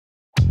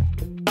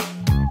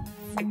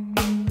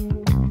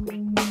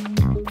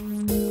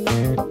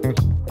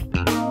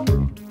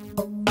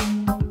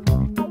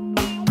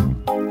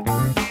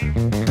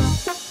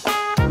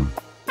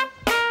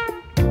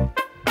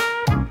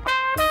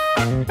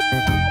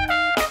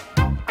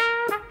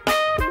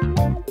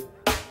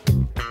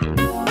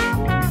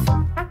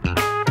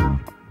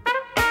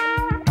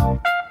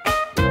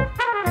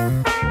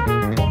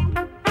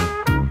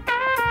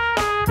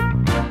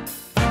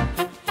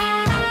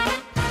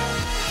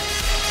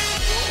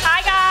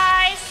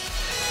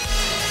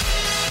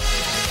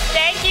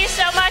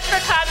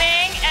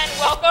coming and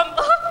welcome.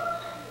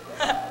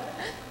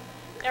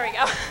 There we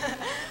go.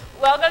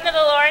 Welcome to the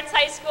Lawrence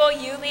High School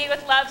You Lead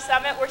with Love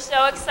Summit. We're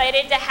so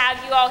excited to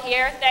have you all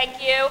here.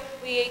 Thank you.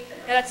 We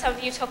know that some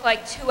of you took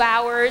like 2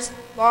 hours,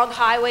 long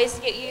highways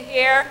to get you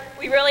here.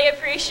 We really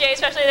appreciate,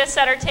 especially the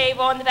center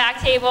table and the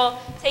back table,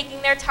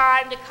 taking their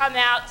time to come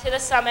out to the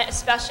summit,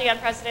 especially on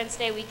President's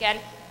Day weekend.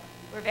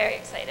 We're very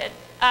excited.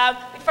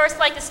 We'd first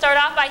like to start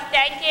off by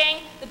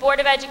thanking the Board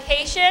of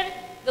Education,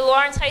 the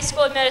Lawrence High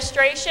School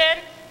administration,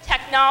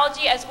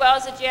 technology, as well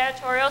as the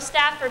janitorial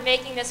staff for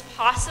making this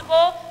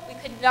possible. We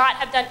could not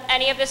have done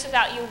any of this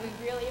without you.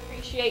 We really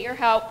appreciate your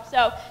help.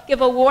 So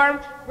give a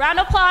warm round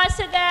of applause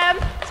to them,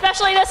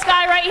 especially this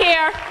guy right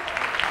here.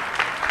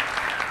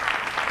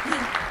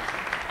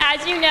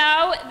 As you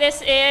know,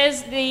 this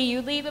is the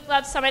You Lead with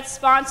Love Summit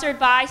sponsored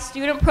by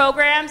student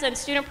programs, and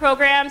student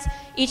programs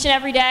each and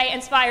every day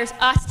inspires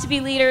us to be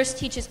leaders,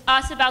 teaches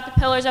us about the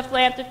pillars of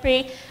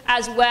philanthropy,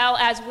 as well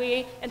as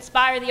we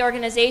inspire the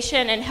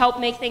organization and help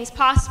make things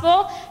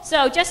possible.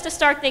 So just to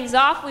start things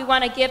off, we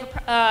want to give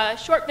a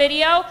short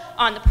video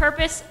on the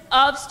purpose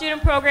of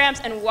student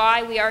programs and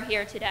why we are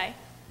here today.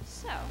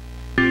 So,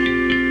 there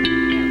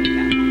we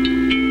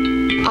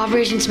go.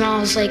 Operation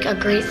Smile is like a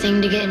great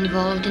thing to get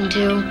involved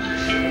into.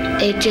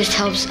 It just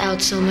helps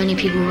out so many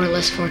people who are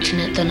less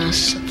fortunate than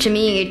us. To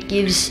me, it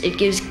gives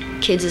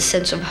kids a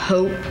sense of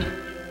hope.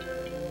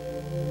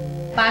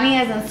 Bonnie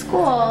is in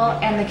school,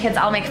 and the kids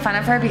all make fun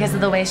of her because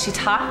of the way she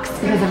talks,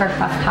 because of her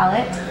cleft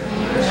palate.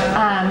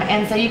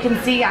 And so you can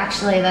see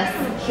actually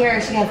this here,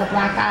 she has a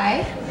black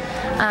eye.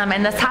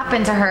 And this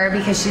happened to her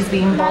because she's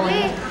being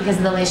bullied because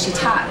of the way she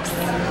talks.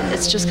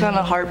 It's just kind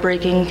of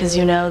heartbreaking because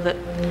you know that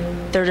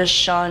they're just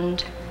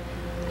shunned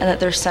and that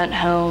they're sent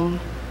home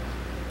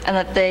and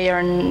that they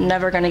are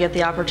never going to get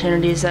the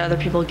opportunities that other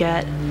people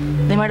get.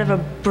 They might have a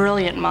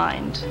brilliant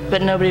mind,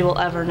 but nobody will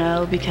ever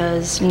know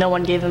because no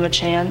one gave them a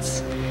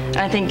chance. And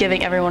I think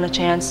giving everyone a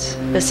chance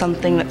is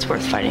something that's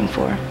worth fighting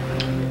for.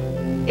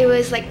 It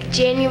was like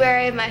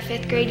January of my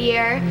 5th grade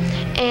year,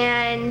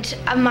 and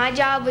my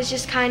job was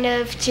just kind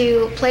of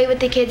to play with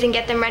the kids and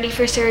get them ready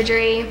for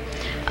surgery.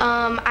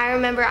 I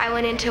remember I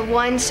went into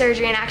one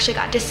surgery and actually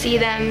got to see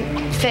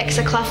them fix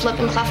a cleft lip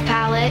and cleft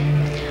palate.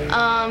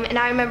 And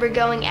I remember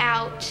going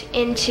out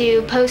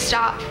into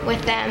post-op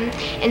with them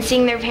and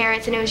seeing their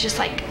parents, and it was just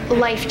like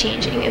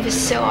life-changing. It was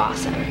so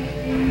awesome.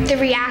 The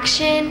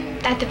reaction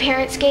that the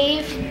parents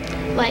gave,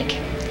 like,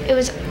 it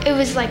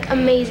was like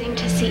amazing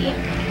to see.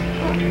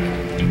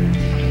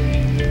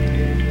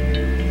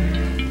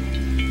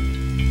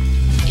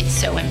 It's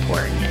so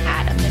important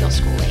at a middle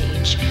school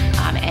age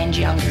and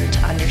younger to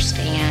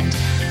understand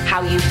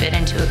how you fit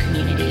into a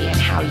community and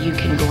how you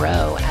can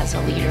grow as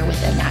a leader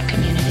within that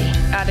community.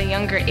 At a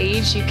younger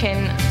age, you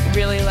can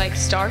really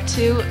start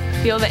to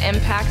feel the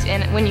impact,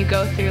 and when you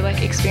go through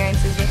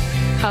experiences with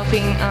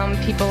helping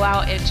people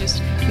out, it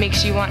just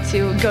makes you want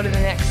to go to the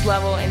next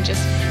level and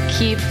just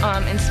keep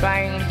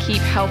inspiring and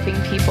keep helping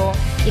people.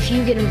 If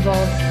you get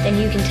involved,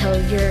 then you can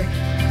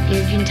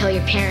tell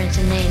your parents,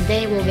 and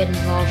they will get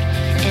involved,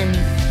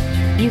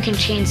 and you can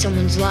change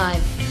someone's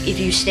life. If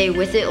you stay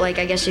with it, I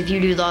guess if you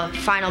do the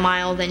final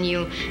mile, then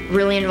you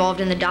really involved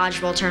in the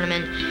dodgeball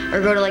tournament, or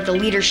go to the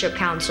leadership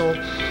council.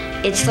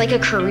 It's like a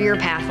career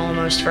path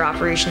almost for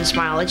Operation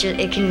Smile.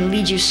 It can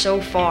lead you so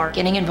far.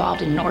 Getting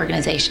involved in an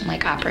organization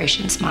like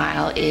Operation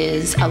Smile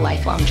is a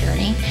lifelong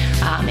journey.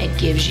 It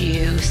gives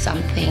you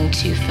something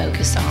to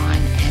focus on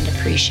and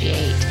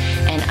appreciate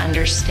and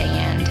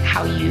understand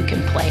how you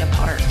can play a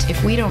part.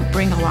 If we don't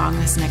bring along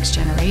this next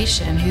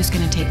generation, who's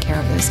going to take care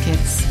of those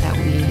kids that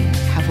we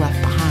have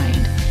left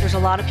behind? There's a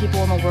lot of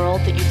people in the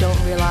world that you don't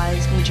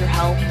realize need your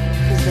help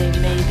because they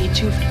may be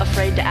too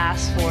afraid to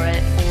ask for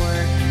it,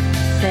 or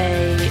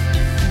they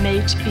may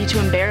be too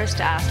embarrassed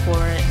to ask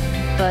for it,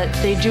 but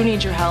they do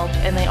need your help,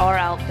 and they are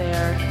out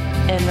there,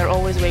 and they're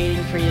always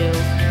waiting for you,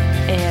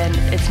 and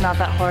it's not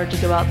that hard to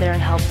go out there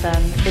and help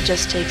them. It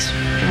just takes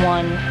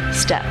one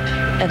step,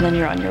 and then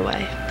you're on your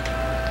way.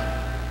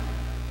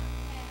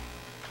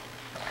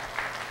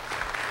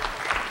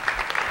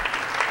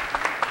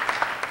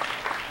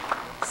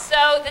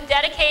 So the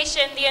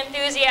dedication, the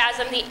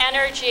enthusiasm, the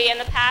energy, and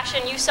the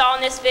passion you saw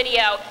in this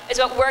video is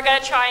what we're going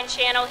to try and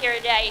channel here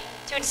today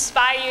to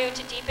inspire you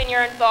to deepen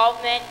your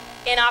involvement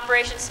in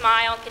Operation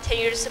Smile and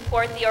continue to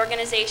support the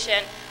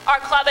organization. Our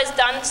club has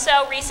done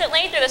so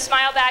recently through the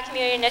Smile Back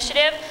Community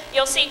Initiative.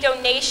 You'll see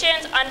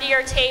donations under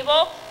your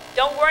table.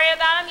 Don't worry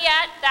about them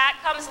yet. That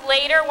comes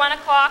later, 1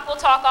 o'clock. We'll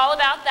talk all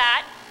about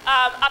that.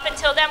 Up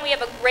until then, we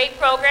have a great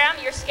program.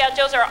 Your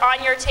schedules are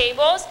on your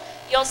tables.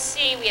 You'll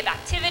see we have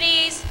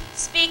activities,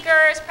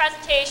 speakers,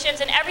 presentations,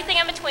 and everything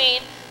in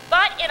between.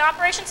 But in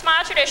Operation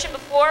Smile tradition,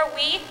 before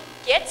we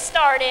get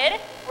started,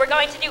 we're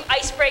going to do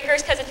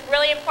icebreakers because it's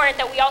really important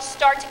that we all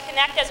start to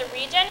connect as a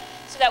region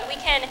so that we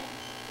can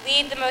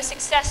lead the most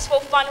successful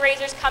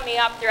fundraisers coming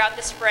up throughout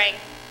the spring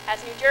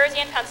as New Jersey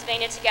and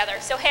Pennsylvania together.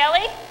 So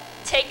Haley,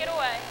 take it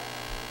away.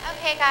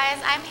 Okay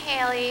guys, I'm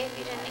Haley, if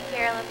you didn't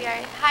hear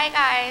Olivia. Hi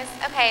guys.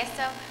 Okay,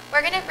 so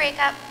we're going to break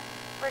up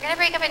we're going to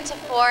break up into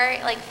 4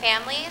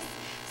 families.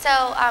 So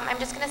I'm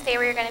just going to say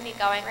where you're going to be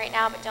going right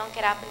now, but don't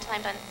get up until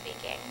I'm done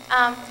speaking.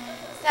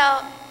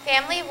 So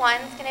family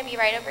 1's going to be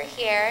right over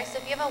here. So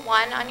if you have a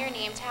 1 on your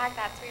name tag,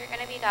 that's where you're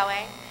going to be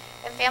going.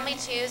 Then family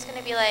 2 is going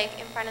to be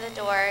in front of the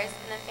doors,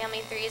 and then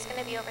family 3 is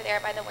going to be over there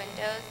by the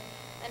windows.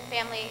 Then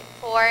family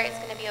 4 is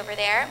going to be over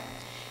there.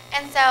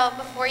 And so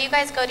before you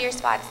guys go to your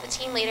spots, the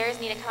team leaders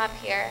need to come up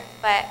here,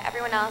 but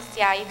everyone else,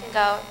 yeah, you can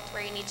go to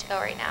where you need to go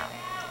right now.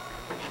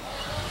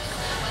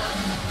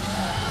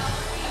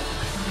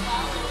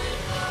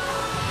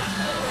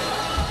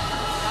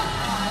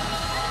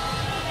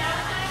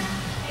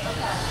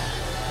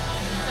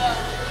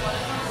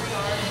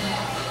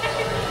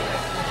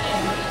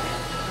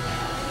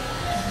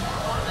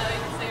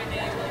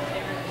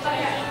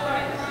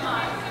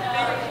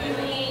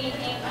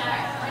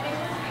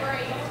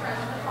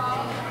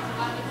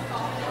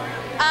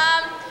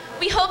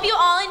 We hope you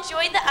all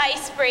enjoyed the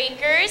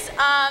icebreakers,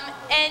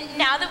 and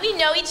now that we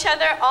know each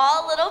other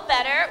all a little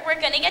better,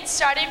 we're going to get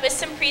started with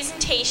some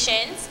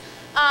presentations.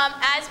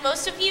 As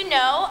most of you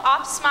know,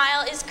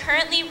 OpSmile is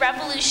currently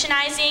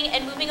revolutionizing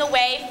and moving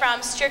away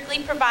from strictly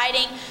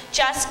providing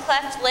just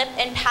cleft lip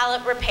and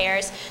palate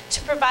repairs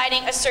to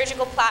providing a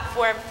surgical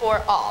platform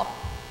for all.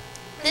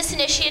 This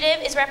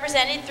initiative is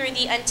represented through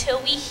the Until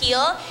We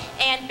Heal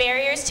and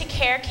Barriers to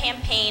Care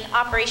campaign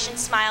Operation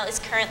Smile is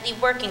currently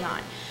working on.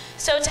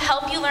 So to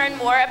help you learn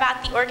more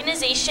about the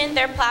organization,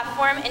 their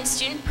platform, and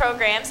student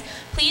programs,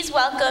 please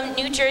welcome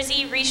New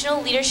Jersey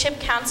Regional Leadership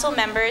Council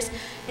members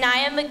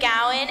Nia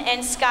McGowan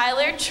and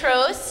Skylar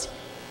Trost.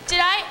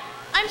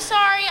 I'm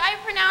sorry, I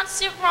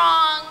pronounced it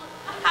wrong.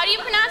 How do you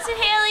pronounce it,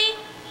 Haley?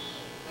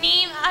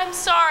 Neem, I'm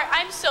sorry,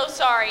 I'm so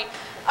sorry.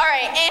 All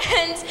right,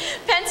 and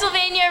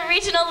Pennsylvania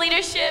Regional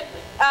Leadership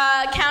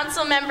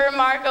Council member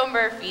Margot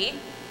Murphy.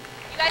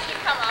 You guys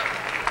can come up.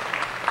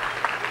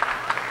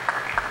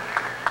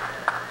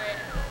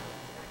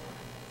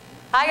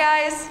 Hi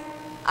guys,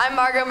 I'm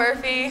Margot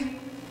Murphy.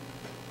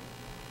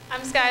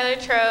 I'm Skylar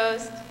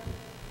Trost.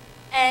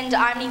 And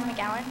I'm Neve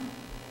McGowan.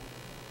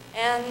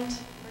 And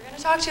we're going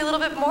to talk to you a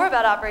little bit more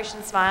about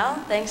Operation Smile.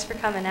 Thanks for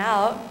coming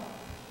out.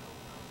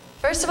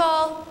 First of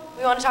all,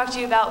 we want to talk to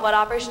you about what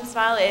Operation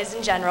Smile is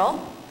in general.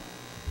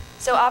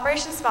 So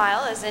Operation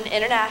Smile is an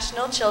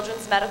international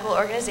children's medical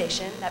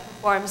organization that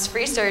performs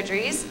free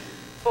surgeries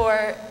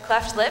for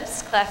cleft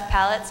lips, cleft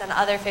palates, and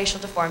other facial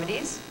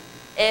deformities.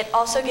 It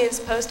also gives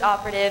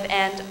post-operative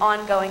and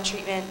ongoing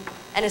treatment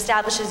and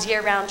establishes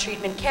year-round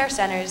treatment care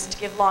centers to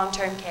give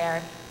long-term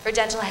care for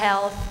dental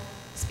health,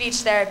 speech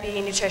therapy,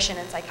 nutrition,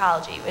 and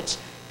psychology, which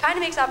kind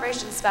of makes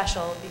Operation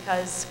special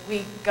because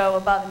we go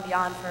above and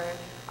beyond for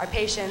our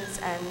patients,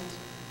 and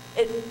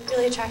it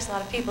really attracts a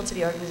lot of people to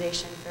the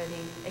organization for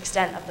the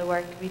extent of the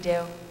work we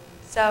do.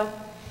 So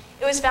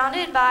it was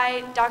founded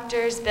by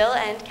Drs. Bill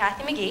and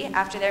Kathy McGee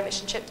after their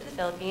mission trip to the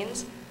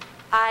Philippines.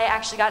 I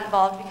actually got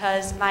involved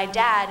because my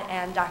dad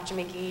and Dr.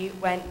 McGee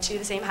went to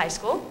the same high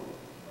school.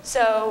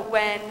 So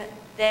when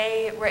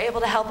they were able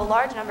to help a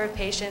large number of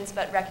patients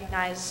but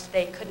recognized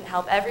they couldn't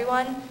help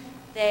everyone,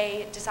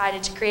 they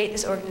decided to create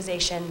this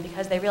organization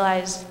because they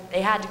realized they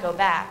had to go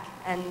back.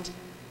 And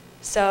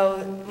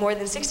so more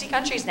than 60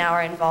 countries now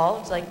are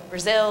involved, like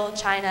Brazil,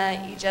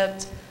 China,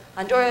 Egypt,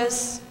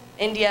 Honduras,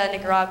 India,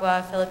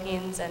 Nicaragua,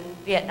 Philippines, and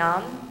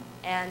Vietnam.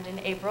 And in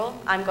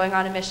April, I'm going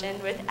on a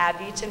mission with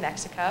Abby to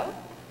Mexico.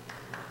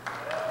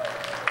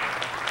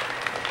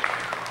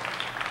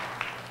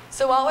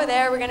 So while we're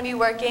there, we're going to be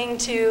working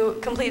to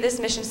complete this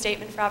mission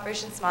statement for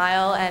Operation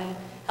Smile and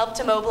help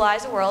to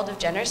mobilize a world of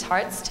generous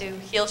hearts to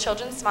heal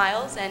children's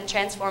smiles and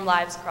transform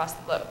lives across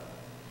the globe.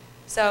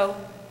 So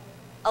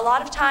a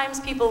lot of times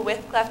people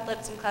with cleft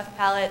lips and cleft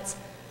palates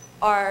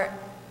are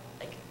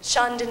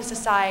shunned in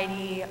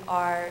society,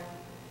 are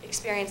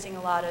experiencing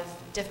a lot of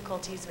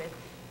difficulties with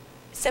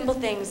simple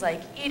things like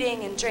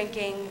eating and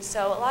drinking.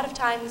 So a lot of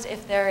times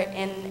if they're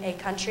in a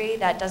country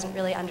that doesn't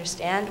really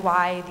understand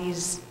why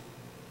these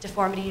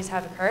deformities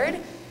have occurred,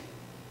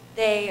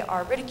 they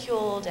are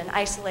ridiculed and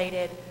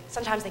isolated.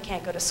 Sometimes they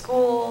can't go to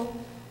school.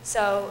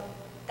 So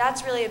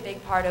that's really a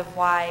big part of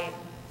why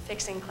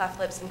fixing cleft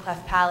lips and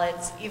cleft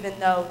palates, even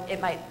though it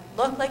might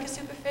look like a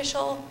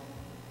superficial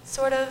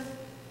sort of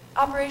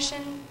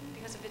operation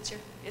because of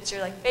it's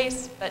your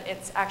face, but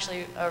it's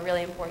actually a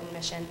really important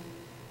mission.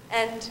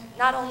 And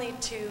not only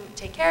to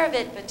take care of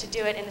it, but to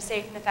do it in a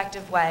safe and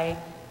effective way.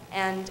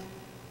 And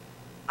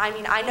I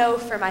mean, I know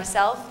for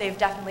myself, they've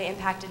definitely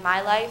impacted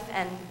my life,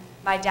 and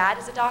my dad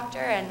is a doctor,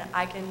 and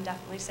I can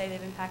definitely say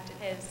they've impacted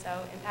his,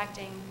 so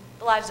impacting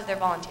the lives of their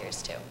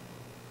volunteers too.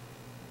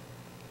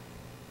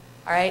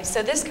 All right,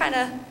 so this kind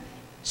of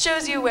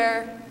shows you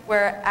where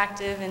we're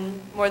active in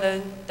more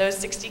than those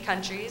 60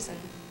 countries, and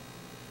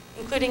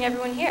including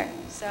everyone here.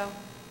 So,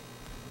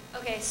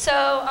 okay, so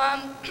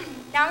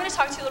now I'm going to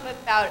talk to you a little bit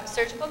about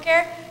surgical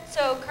care.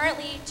 So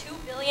currently, 2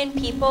 billion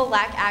people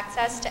lack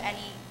access to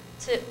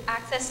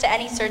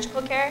any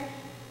surgical care,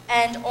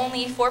 and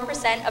only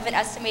 4% of an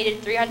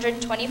estimated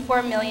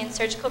 324 million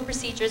surgical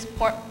procedures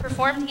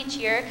performed each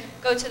year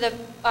go to the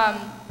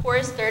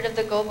poorest third of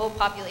the global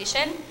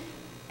population.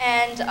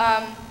 And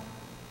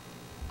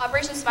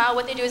Operation Smile,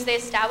 what they do is they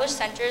establish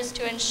centers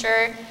to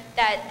ensure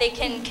that they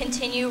can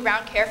continue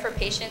round care for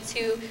patients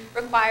who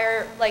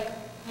require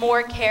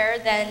more care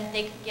than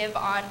they could give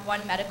on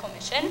one medical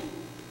mission.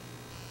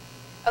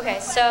 Okay,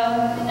 so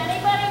does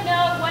anybody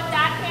know what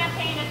that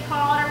campaign is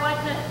called, or what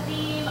the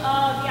theme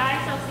of the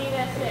ISLC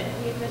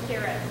this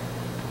year is?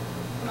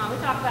 Come on, we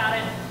talk about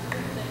it.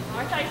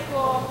 Orange High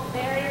School,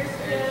 barriers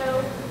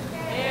to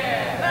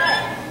care. Good.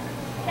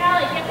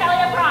 Kelly, give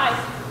Kelly a prize.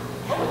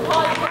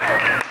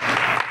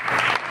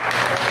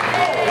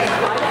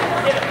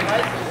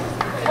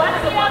 What's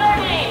the other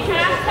name?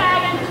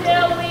 Hashtag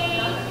until we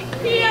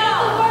heal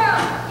the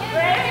world.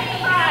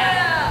 Great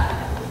prize.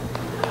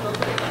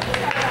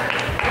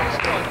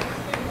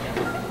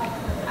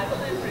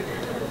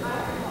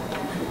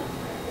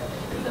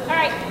 All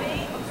right.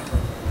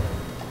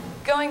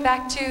 Going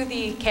back to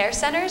the care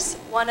centers,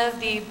 one of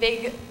the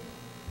big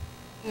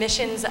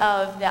missions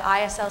of the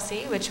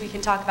ISLC, which we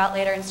can talk about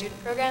later in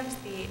student programs,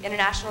 the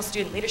International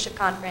Student Leadership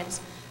Conference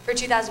for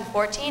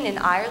 2014 in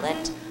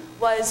Ireland,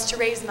 was to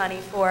raise money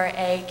for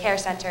a care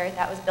center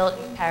that was built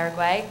in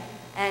Paraguay.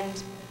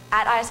 And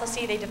at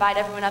ISLC, they divide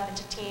everyone up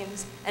into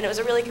teams, and it was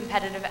a really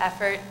competitive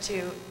effort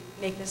to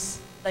make this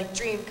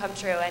dream come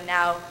true, and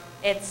now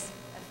it's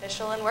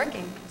official and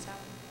working.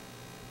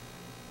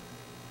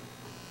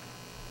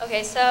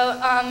 Okay, so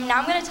now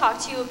I'm going to talk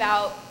to you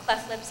about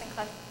cleft lips and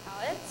cleft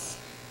palates.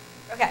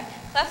 Okay,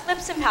 cleft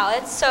lips and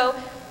palates. So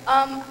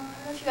I don't know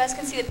if you guys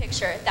can see the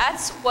picture.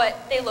 That's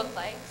what they look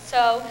like.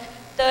 So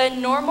the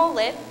normal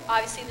lip,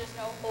 obviously there's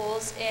no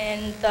holes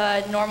in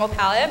the normal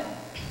palate.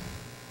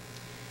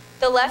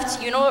 The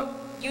left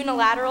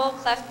unilateral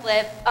cleft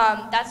lip,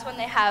 that's when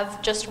they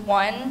have just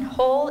one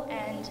hole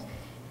and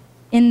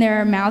in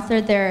their mouth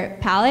or their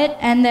palate.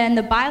 And then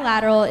the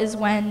bilateral is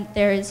when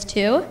there is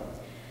two.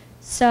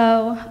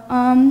 So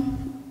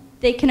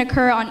they can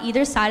occur on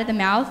either side of the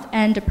mouth,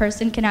 and a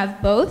person can have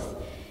both.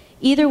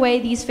 Either way,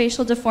 these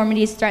facial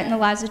deformities threaten the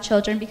lives of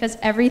children because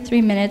every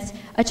 3 minutes,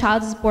 a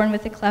child is born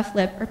with a cleft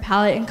lip or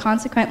palate and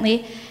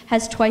consequently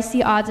has twice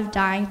the odds of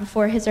dying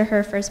before his or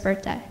her first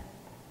birthday.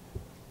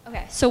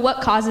 Okay, so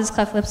what causes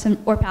cleft lips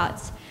or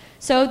palates?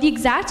 So the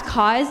exact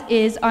cause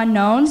is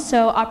unknown,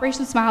 so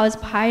Operation Smile is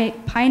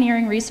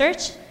pioneering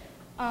research.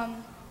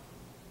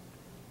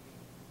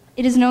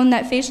 It is known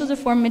that facial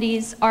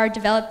deformities are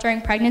developed during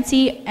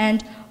pregnancy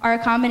and are a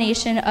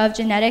combination of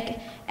genetic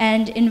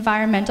and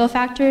environmental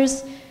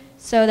factors.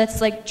 So that's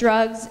like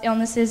drugs,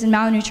 illnesses, and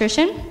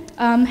malnutrition.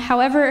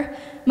 However,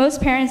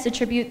 most parents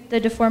attribute the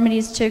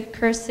deformities to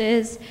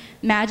curses,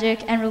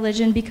 magic, and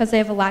religion because they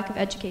have a lack of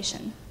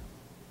education.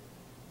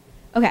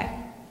 Okay.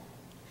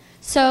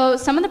 So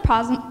some of the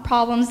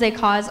problems they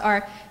cause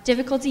are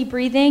difficulty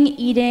breathing,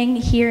 eating,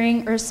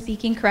 hearing, or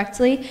speaking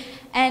correctly.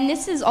 And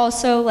this is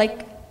also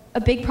a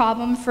big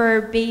problem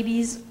for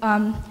babies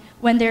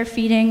when they're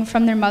feeding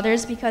from their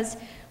mothers, because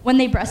when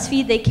they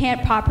breastfeed, they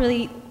can't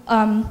properly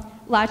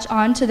latch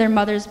on to their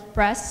mother's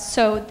breasts,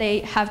 so they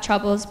have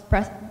trouble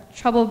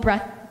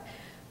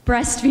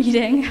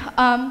breastfeeding.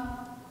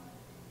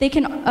 They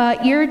can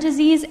ear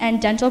disease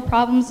and dental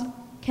problems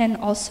can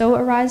also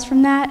arise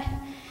from that,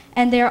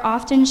 and they are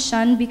often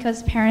shunned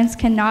because parents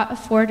cannot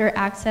afford or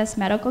access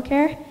medical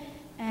care,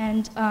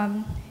 and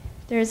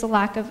there is a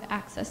lack of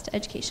access to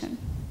education.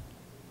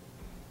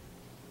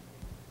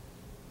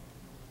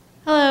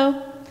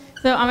 Hello.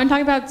 So I'm going to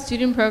talk about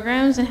student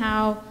programs and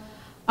how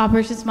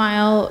Operation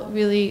Smile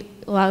really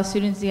allows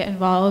students to get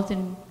involved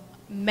in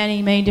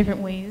many, many different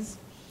ways.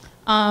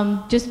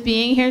 Just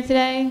being here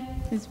today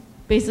is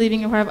basically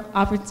being a part of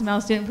Operation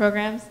Smile student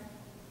programs.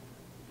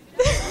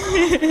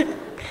 Okay,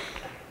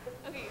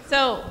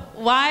 so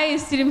why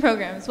student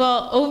programs?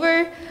 Well,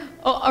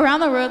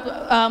 around the world,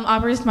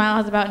 Operation Smile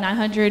has about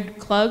 900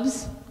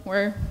 clubs.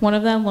 We're one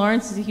of them.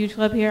 Lawrence is a huge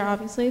club here,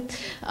 obviously.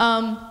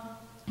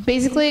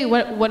 Basically,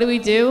 what do we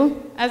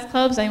do as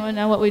clubs? Anyone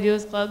know what we do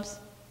as clubs?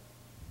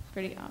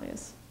 Pretty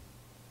obvious.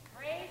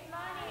 Raise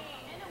money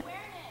and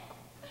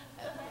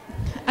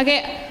awareness. Okay,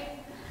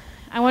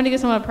 I wanted to give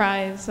someone a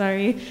prize,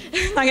 sorry.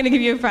 I'm not going to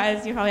give you a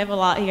prize, you probably have a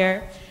lot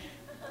here.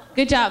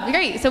 Good job,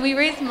 great, so we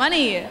raise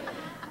money.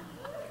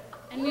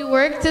 And we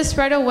work to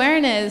spread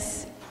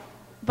awareness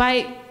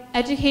by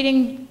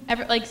educating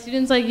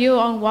students like you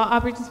on what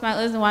Operation Smile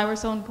is and why we're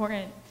so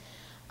important.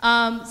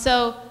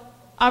 So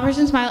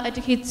Operation Smile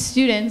educates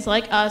students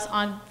like us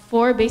on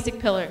 4 basic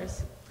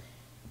pillars: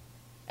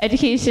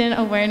 education,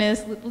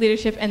 awareness,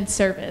 leadership, and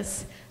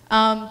service.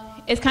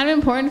 It's kind of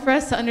important for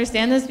us to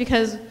understand this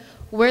because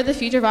we're the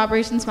future of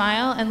Operation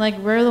Smile, and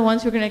we're the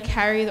ones who are going to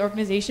carry the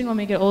organization when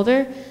we get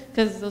older,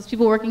 because those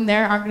people working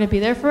there aren't going to be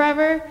there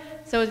forever.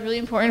 So it's really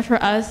important for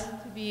us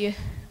to be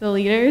the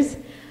leaders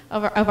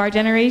of our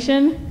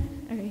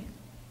generation. Okay.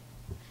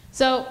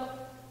 So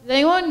does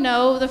anyone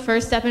know the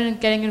first step in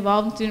getting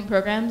involved in student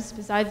programs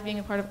besides being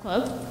a part of a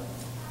club?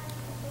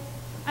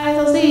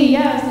 ISLC? ISLC,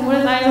 yes. And what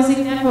does ISLC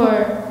stand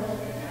for?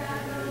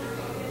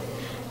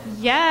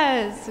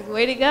 Yes,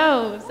 way to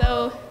go.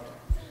 So,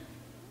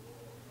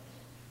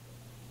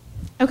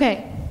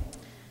 okay.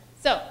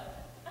 So,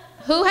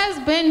 who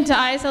has been to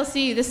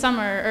ISLC this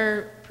summer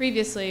or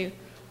previously?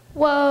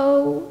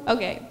 Whoa.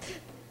 Okay.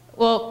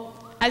 Well,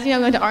 as you know,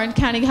 I went to Orange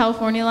County,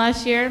 California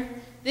last year.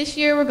 This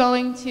year we're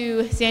going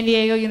to San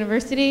Diego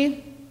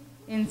University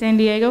in San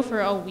Diego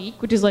for a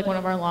week, which is like one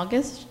of our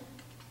longest.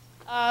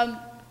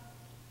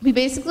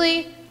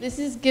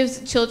 This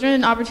gives children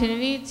an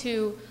opportunity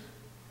to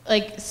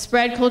like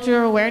spread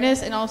cultural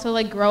awareness and also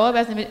like grow up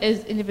as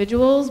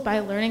individuals by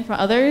learning from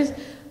others.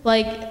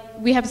 Like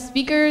we have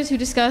speakers who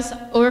discuss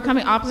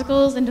overcoming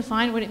obstacles and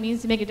define what it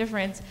means to make a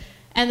difference.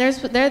 And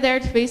they're there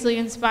to basically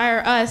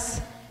inspire us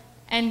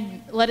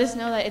and let us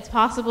know that it's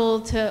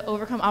possible to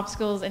overcome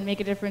obstacles and make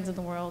a difference in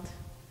the world.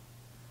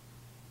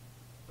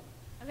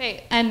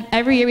 Okay, and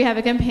every year we have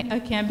a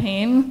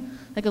campaign,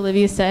 like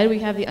Olivia said, we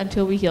have the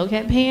Until We Heal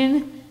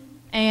campaign,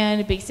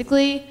 and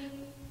basically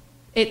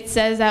it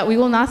says that we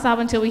will not stop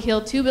until we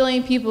heal 2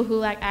 billion people who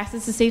lack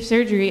access to safe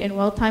surgery and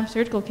well-timed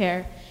surgical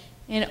care,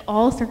 and it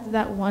all starts with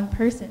that one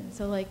person.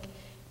 So like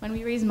when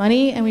we raise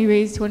money and we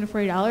raise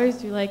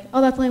 $240, you're like,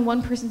 oh, that's only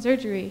one person's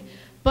surgery,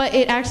 but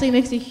it actually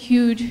makes a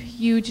huge,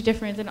 huge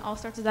difference, and it all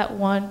starts with that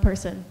one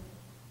person.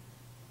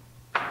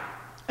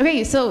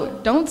 Okay, so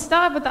don't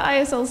stop at the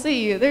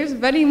ISLC. There's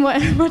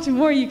much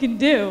more you can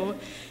do.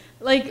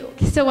 Like,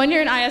 so when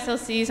you're in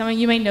ISLC, some of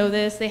you may know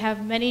this, they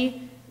have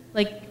many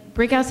like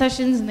breakout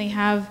sessions, and they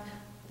have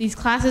these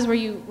classes where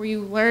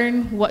you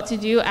learn what to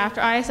do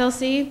after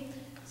ISLC.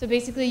 So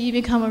basically you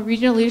become a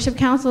regional leadership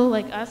council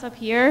like us up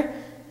here,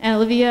 and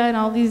Olivia and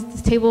all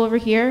this table over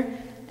here.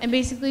 And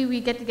basically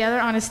we get together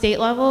on a state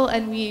level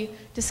and we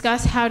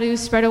discuss how to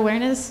spread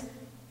awareness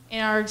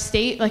in our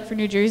state, like for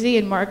New Jersey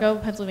and Marco,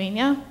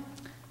 Pennsylvania.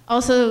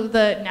 Also,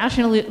 the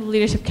National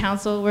Leadership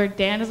Council, where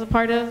Dan is a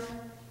part of.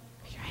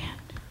 Raise your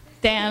hand.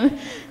 Dan.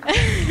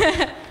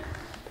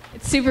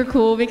 It's super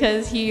cool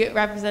because he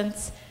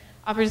represents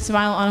Operation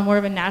Smile on a more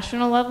of a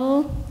national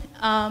level.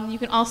 You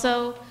can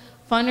also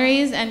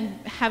fundraise and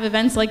have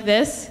events like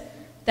this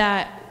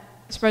that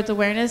spreads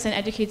awareness and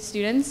educates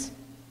students.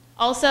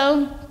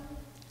 Also,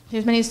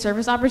 there's many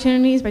service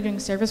opportunities by doing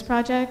service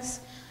projects.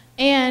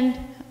 And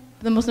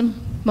the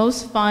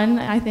most fun,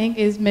 I think,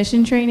 is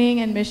mission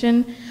training and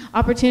mission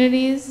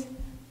opportunities.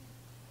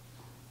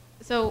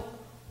 So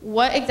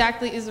what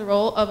exactly is the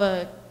role of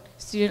a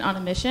student on a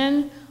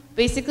mission?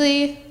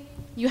 Basically,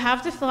 you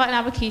have to fill out an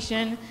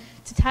application.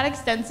 It's a tad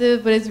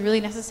extensive, but it's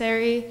really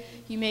necessary.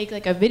 You make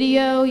like a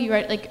video, you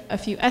write like a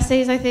few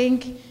essays, I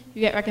think. You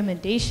get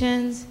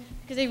recommendations,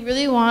 because they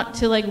really want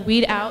to like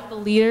weed out the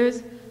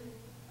leaders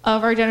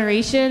of our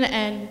generation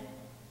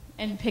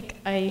and pick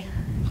a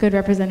good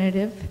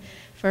representative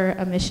for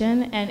a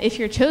mission. And if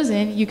you're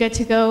chosen, you get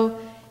to go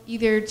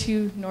either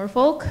to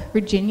Norfolk,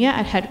 Virginia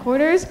at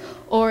headquarters,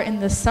 or in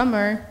the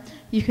summer,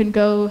 you can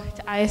go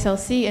to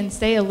ISLC and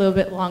stay a little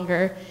bit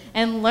longer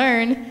and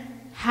learn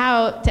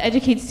how to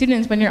educate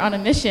students when you're on a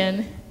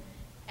mission.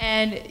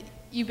 And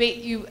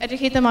you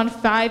educate them on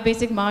 5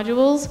 basic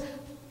modules: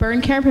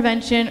 burn care and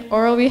prevention,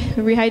 oral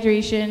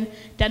rehydration,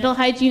 dental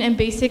hygiene, and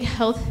basic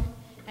health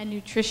and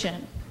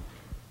nutrition.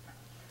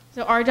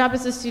 So our job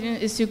as a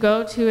student is to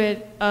go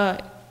to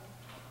a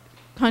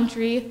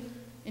country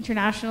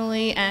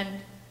internationally and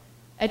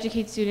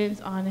educate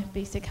students on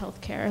basic health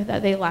care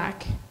that they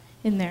lack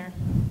in their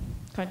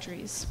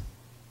countries.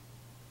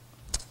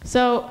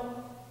 So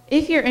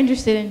if you're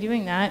interested in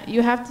doing that,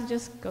 you have to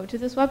just go to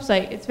this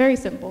website. It's very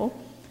simple.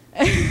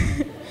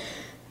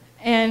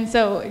 And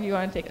so if you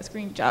want to take a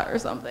screenshot or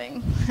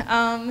something.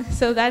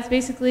 So that's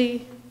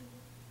basically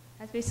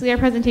our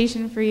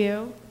presentation for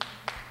you.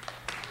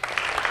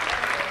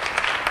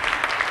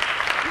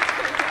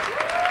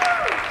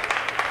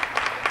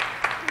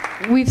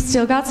 We've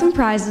still got some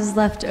prizes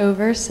left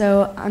over,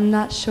 so I'm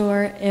not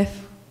sure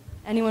if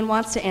anyone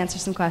wants to answer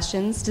some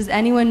questions. Does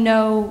anyone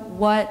know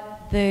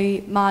what the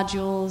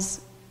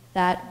modules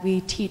that we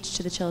teach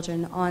to the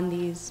children on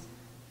these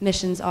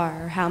missions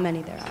are, or how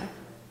many there are?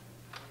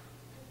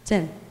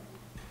 Tim.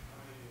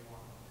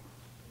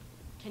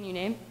 Can you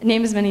name?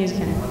 Name as many as you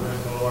can.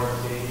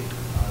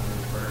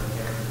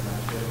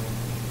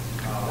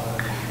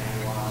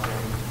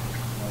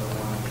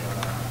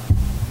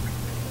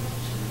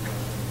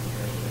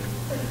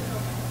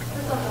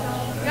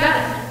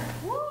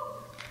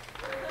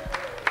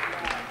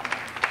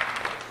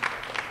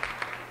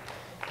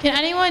 Can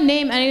anyone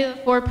name any of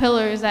the 4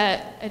 pillars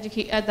that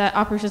that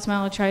Operation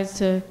Smile tries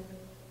to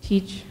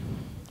teach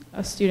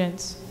us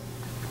students?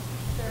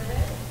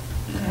 Service.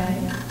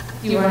 Okay.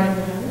 Do you want to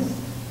know those?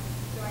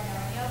 Do I know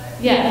any others?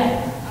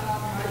 Yeah.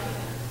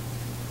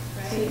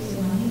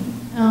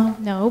 Right.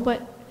 No,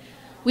 but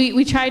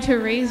we try to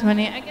raise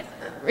money. I guess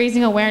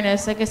raising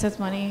awareness, I guess that's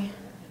money.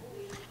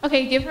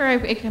 Okay, give her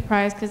a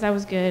prize because that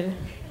was good.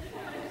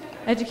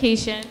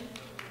 Education.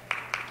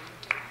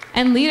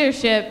 And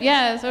leadership,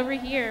 yes, over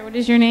here. What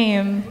is your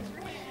name?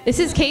 This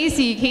is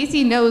Casey.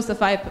 Casey knows the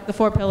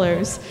 4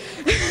 pillars.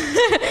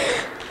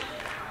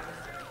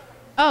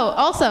 Oh,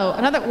 also,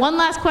 one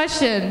last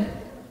question.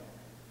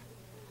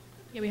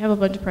 Yeah, we have a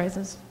bunch of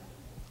prizes.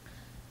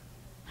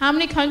 How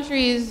many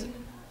countries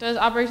does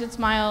Operation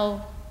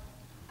Smile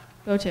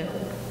go to?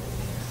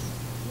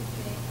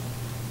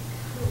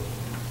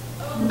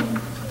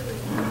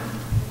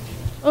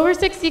 Over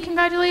 60,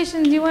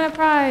 congratulations, you won a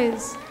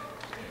prize.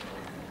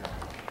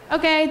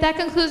 Okay, that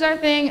concludes our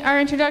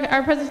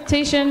our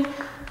presentation.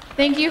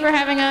 Thank you for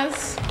having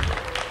us.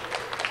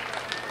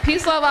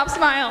 Peace, love, op,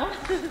 smile.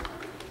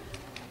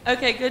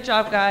 Okay, good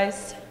job,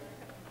 guys.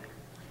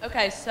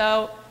 Okay,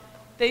 so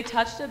they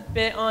touched a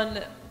bit on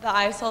the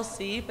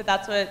ISLC, but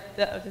that's what,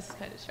 oh, this is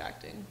kind of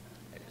distracting.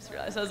 I just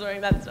realized I was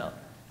wearing that still.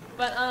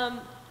 But,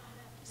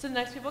 so the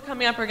next people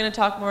coming up are going to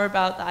talk more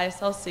about the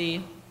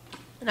ISLC.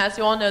 And as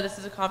you all know, this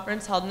is a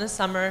conference held in the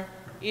summer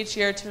each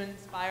year to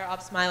inspire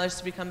op smilers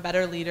to become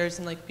better leaders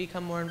and like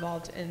become more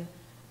involved in,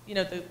 you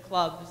know, the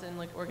clubs and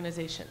like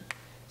organization.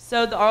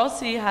 So the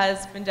RLC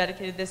has been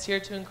dedicated this year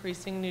to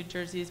increasing New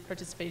Jersey's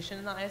participation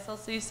in the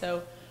ISLC.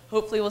 So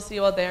hopefully we'll see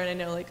you all there. And I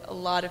know like a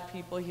lot of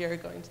people here are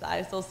going to the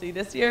ISLC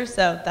this year,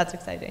 so that's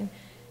exciting.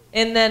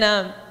 And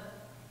then,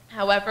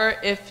 however,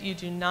 if you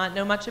do not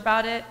know much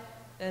about it,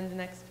 then the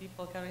next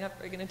people coming up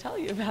are going to tell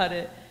you about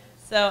it.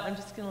 So I'm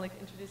just going to like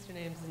introduce your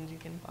names and you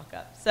can walk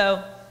up.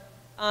 So,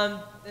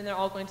 and they're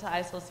all going to the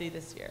ISLC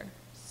this year.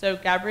 So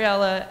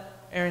Gabriella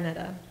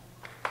Araneta,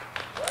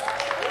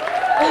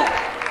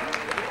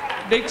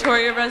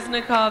 Victoria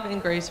Reznikov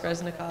and Grace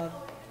Reznikov,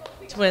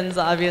 twins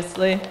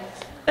obviously,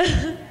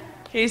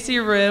 Casey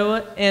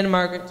Rue and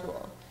Margaret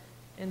Toole.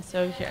 And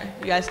so here,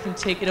 you guys can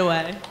take it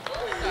away.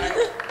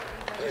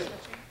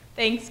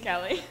 Thanks,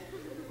 Kelly.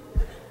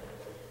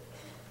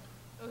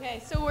 Okay,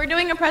 so we're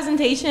doing a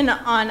presentation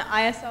on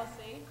ISLC.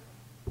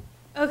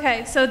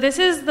 Okay, so this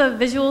is the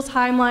visual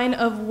timeline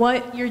of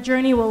what your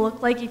journey will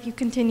look like if you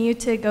continue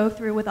to go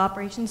through with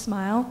Operation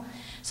Smile.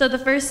 So the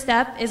first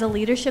step is a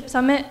leadership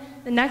summit.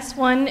 The next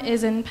one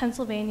is in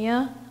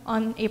Pennsylvania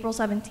on April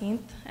 17th,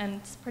 and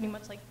it's pretty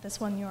much like this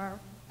one you are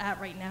at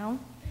right now.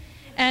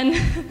 And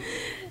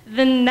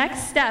the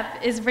next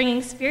step is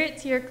bringing spirit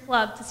to your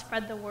club to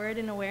spread the word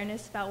and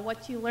awareness about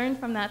what you learned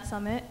from that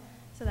summit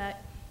so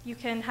that you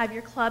can have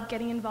your club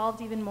getting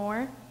involved even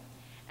more.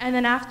 And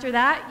then after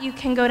that, you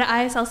can go to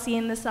ISLC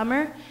in the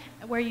summer,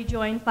 where you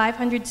join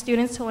 500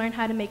 students to learn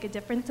how to make a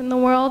difference in the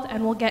world,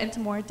 and we'll get into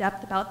more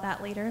depth about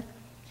that later.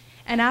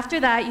 And after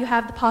that, you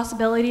have the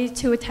possibility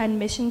to attend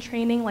mission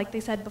training, like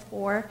they said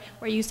before,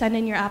 where you send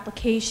in your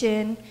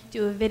application,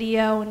 do a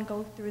video, and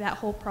go through that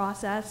whole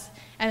process.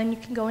 And then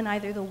you can go in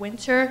either the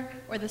winter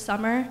or the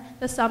summer.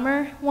 The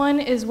summer one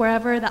is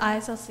wherever the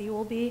ISLC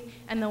will be,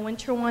 and the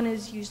winter one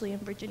is usually in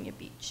Virginia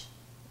Beach.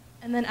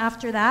 And then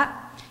after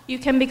that, you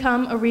can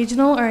become a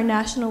regional or a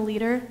national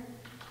leader,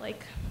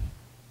 like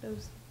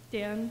those,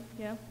 Dan,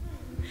 yeah?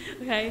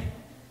 Okay.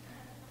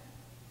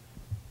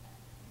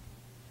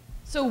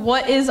 So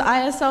what is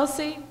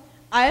ISLC?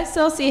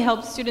 ISLC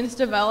helps students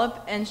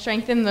develop and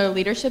strengthen their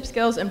leadership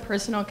skills and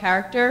personal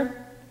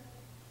character.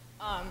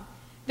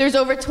 There's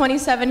over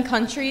 27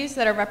 countries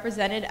that are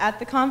represented at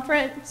the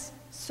conference,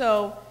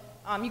 so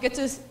you get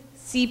to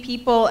see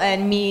people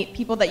and meet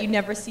people that you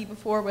never see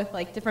before with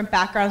like different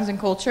backgrounds and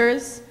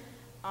cultures.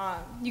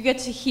 You get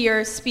to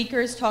hear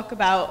speakers talk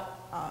about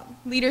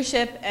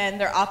leadership and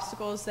their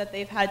obstacles that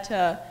they've had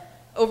to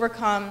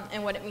overcome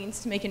and what it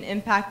means to make an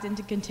impact and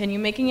to continue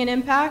making an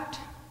impact.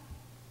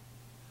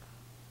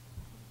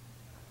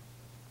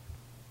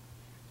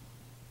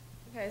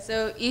 Okay,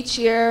 so each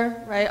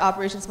year, right,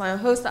 Operation Smile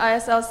hosts the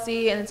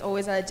ISLC, and it's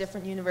always at a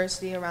different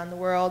university around the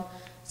world.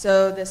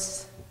 So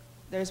there's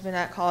been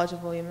at College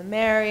of William &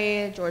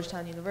 Mary,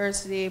 Georgetown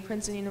University,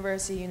 Princeton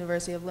University,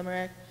 University of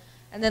Limerick,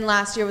 and then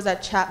last year was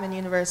at Chapman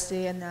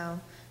University, and now,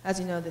 as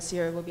you know, this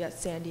year it will be at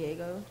San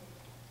Diego.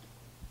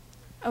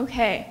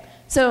 Okay,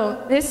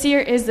 so this year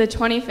is the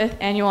 25th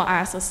annual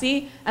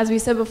ISLC. As we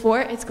said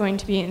before, it's going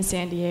to be in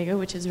San Diego,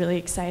 which is really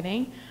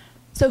exciting.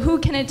 So who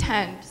can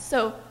attend?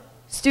 So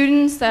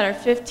students that are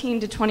 15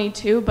 to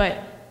 22, but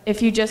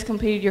if you just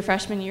completed your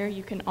freshman year,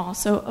 you can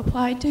also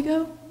apply to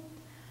go.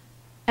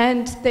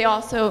 And they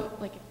also,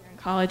 like if you're in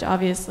college,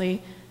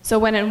 obviously, so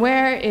when and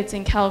where, it's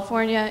in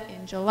California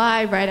in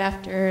July, right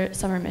after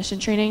summer mission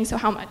training. So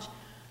how much?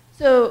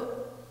 So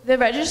the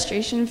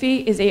registration fee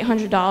is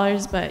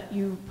 $800, but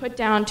you put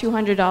down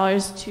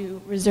 $200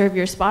 to reserve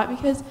your spot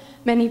because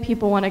many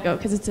people want to go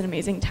because it's an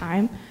amazing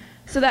time.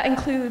 So that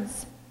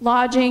includes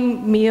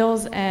lodging,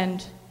 meals,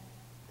 and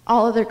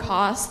all other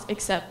costs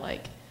except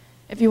like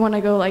if you want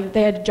to go, like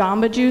they had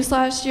Jamba Juice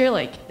last year,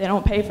 like they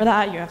don't pay for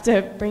that. You have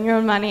to bring your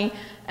own money.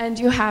 And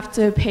you have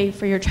to pay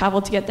for your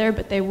travel to get there,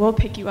 but they will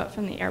pick you up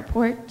from the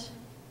airport.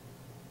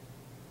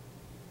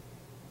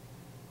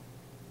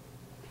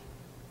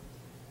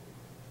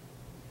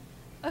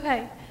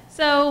 Okay,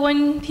 so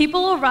when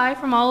people arrive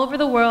from all over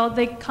the world,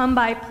 they come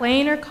by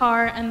plane or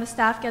car, and the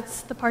staff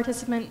gets the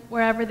participant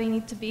wherever they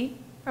need to be,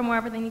 from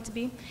wherever they need to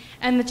be.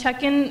 And the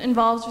check-in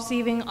involves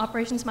receiving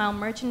Operation Smile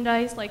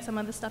merchandise, like some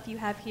of the stuff you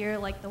have here,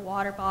 like the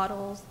water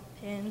bottles,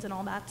 pins and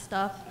all that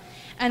stuff.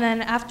 And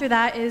then after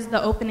that is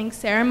the opening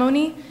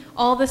ceremony.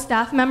 All the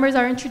staff members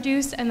are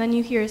introduced, and then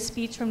you hear a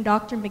speech from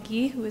Dr.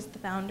 McGee, who is the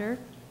founder.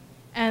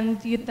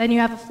 And then you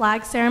have a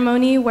flag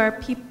ceremony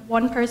where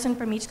one person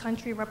from each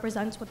country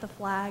represents with the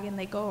flag, and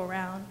they go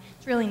around.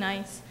 It's really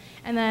nice.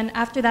 And then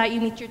after that,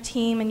 you meet your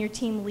team and your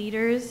team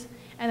leaders,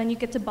 and then you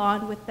get to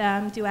bond with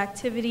them, do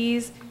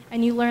activities,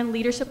 and you learn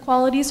leadership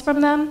qualities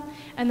from them,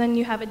 and then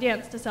you have a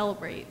dance to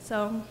celebrate.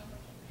 So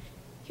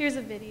here's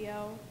a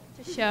video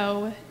to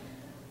show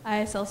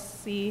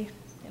ISLC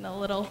in a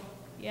little,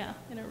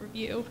 in a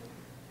review.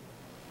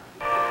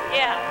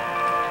 Yeah.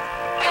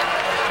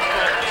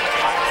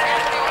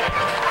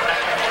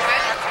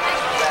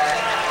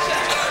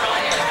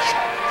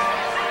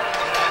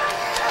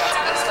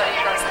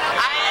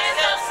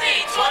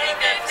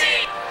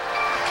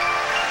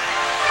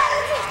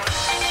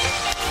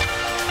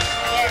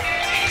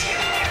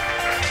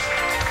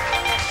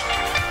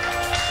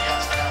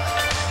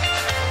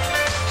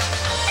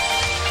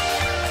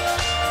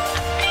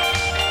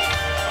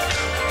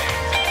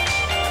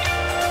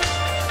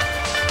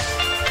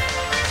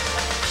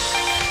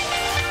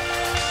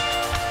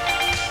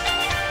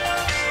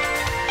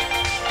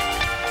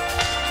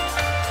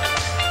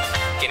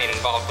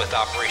 With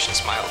Operation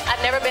Smile.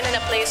 I've never been in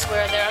a place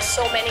where there are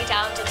so many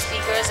talented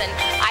speakers and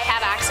I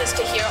have access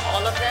to hear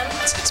all of them.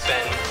 It's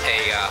been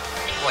a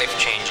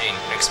life-changing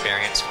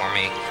experience for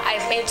me.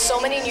 I've made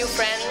so many new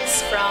friends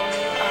from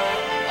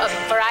a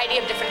variety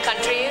of different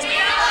countries. We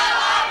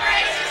love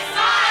Operation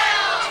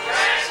Smile!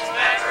 Precious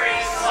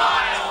memories,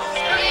 smile!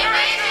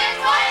 Revision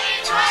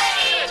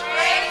 2020!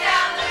 Break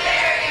down the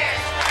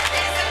barriers!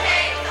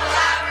 Participate,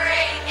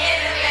 collaborate,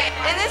 innovate!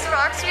 In this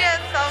box we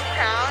have felt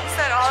crowns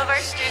that all of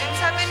our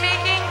students have been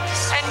making.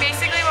 And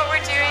basically what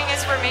we're doing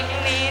is we're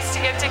making these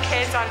to give to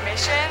kids on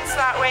missions, so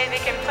that way they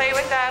can play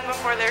with them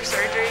before their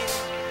surgery.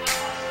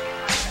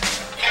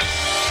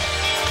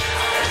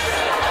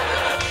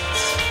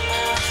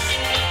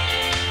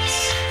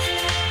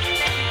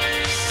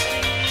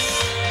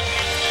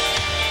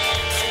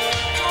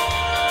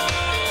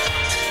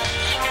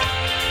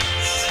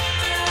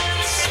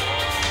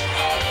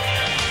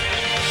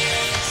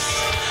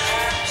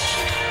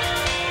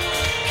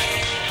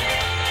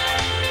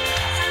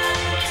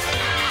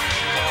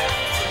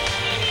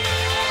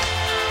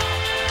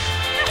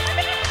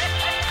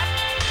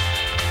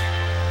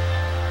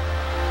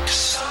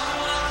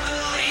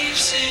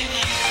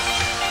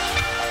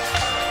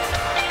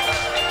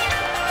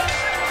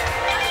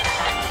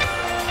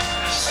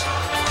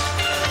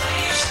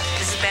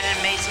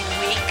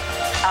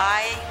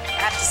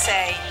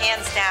 Say,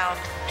 hands down,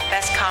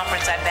 best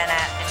conference I've been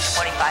at in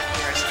 25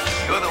 years.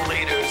 You're the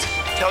leaders.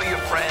 Tell your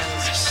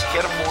friends.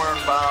 Get them more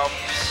involved.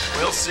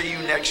 We'll see you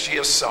next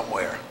year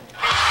somewhere.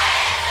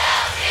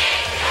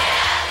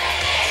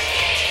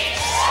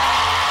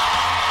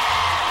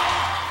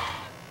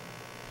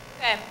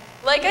 Okay,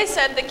 like I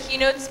said, the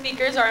keynote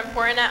speakers are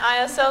important at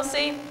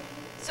ISLC.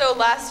 So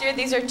last year,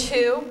 these are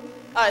two.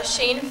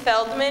 Shane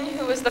Feldman,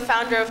 who was the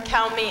founder of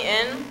Count Me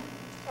In,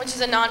 which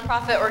is a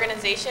nonprofit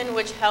organization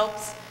which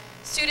helps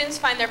students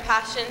find their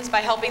passions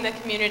by helping the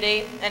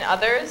community and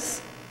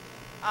others.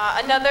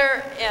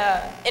 Another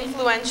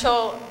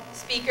influential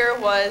speaker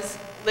was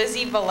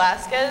Lizzie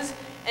Velasquez,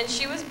 and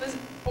she was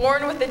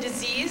born with a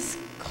disease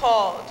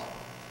called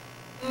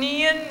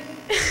a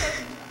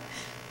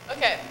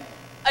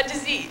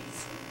disease.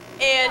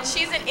 And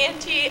she's an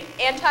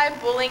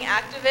anti-bullying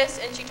activist,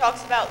 and she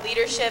talks about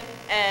leadership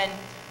and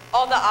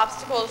all the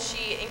obstacles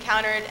she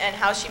encountered and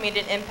how she made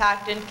an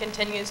impact and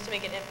continues to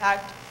make an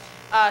impact.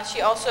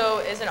 She also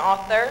is an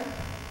author.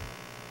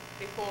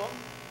 Pretty cool.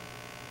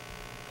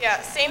 Yeah,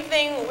 same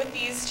thing with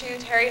these two,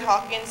 Terry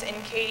Hawkins and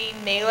Katie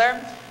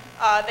Naylor.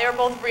 They were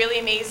both really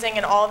amazing,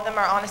 and all of them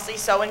are honestly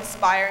so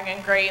inspiring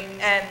and great.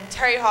 And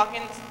Terry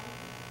Hawkins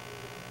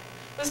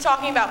was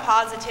talking about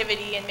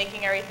positivity and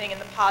making everything in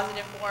the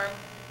positive form.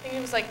 I think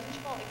it was like, didn't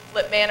you call it like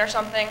Flip Man or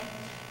something?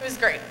 It was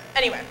great.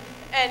 Anyway,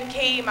 and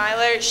Katie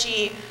Naylor,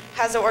 she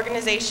has an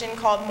organization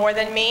called More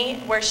Than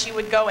Me, where she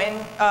would go in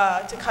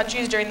to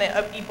countries during the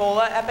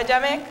Ebola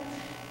epidemic,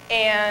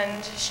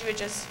 and she would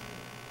just,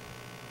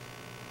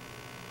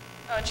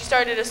 she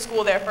started a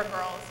school there for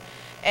girls,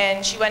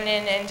 and she went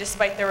in, and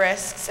despite the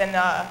risks and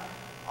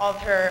all of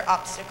her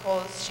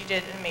obstacles, she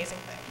did an amazing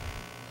thing.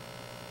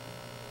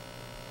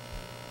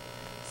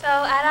 So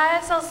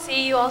at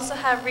ISLC, you also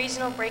have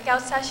regional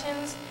breakout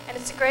sessions, and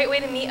it's a great way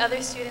to meet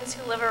other students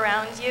who live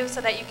around you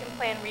so that you can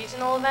plan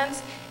regional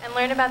events and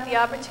learn about the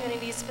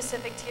opportunities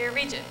specific to your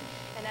region,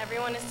 and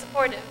everyone is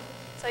supportive.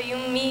 So you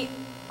meet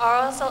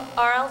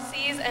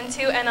RLCs and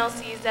 2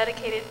 NLCs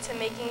dedicated to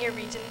making your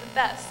region the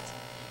best.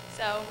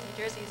 So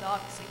New Jersey is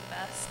obviously the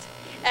best.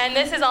 And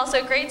this is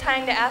also a great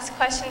time to ask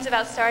questions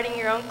about starting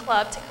your own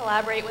club, to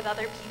collaborate with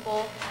other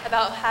people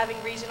about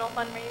having regional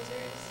fundraisers.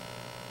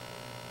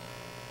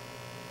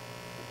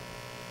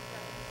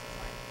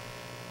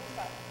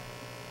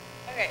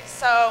 Okay,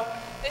 so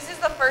this is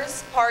the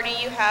first party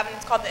you have, and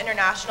it's called the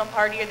International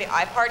Party or the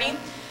I-Party.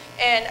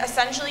 And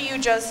essentially you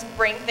just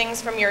bring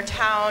things from your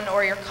town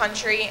or your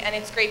country, and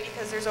it's great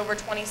because there's over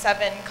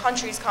 27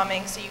 countries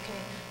coming, so you can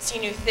see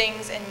new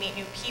things and meet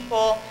new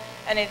people,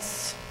 and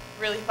it's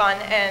really fun.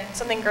 And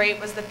something great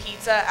was the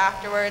pizza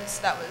afterwards.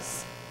 That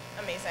was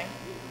amazing.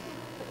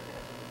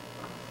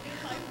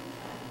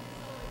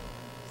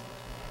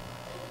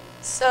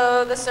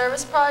 So the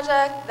service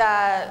project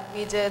that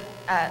we did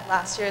at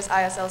last year's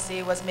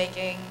ISLC was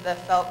making the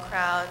felt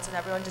crowns, and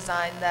everyone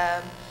designed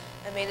them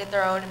and made it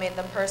their own and made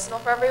them personal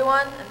for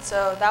everyone. And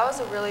so that was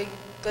a really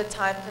good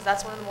time because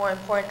that's one of the more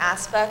important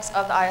aspects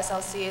of the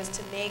ISLC, is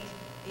to make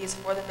these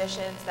for the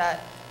missions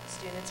that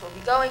students will be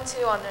going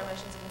to on their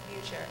missions in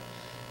the future.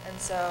 And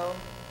so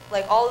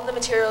like all of the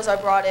materials are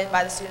brought in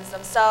by the students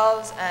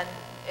themselves, and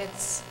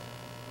it's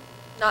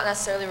not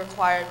necessarily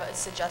required, but it's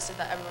suggested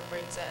that everyone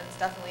brings it. And it's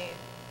definitely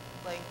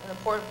like an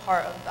important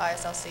part of the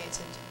ISLC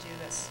to do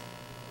this.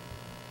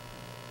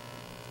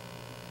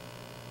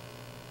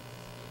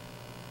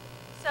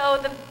 So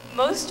the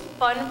most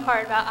fun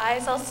part about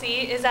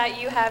ISLC is that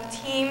you have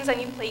teams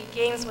and you play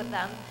games with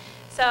them.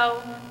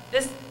 So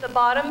the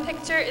bottom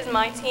picture is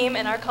my team,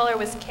 and our color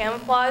was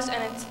camouflage,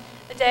 and it's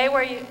a day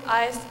where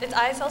it's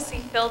ISLC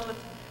filled with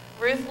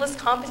ruthless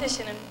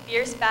competition and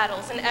fierce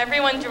battles, and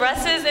everyone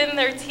dresses in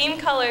their team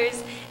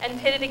colors and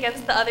pitted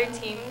against the other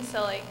team,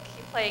 so like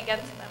you play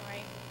against them,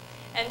 right?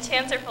 And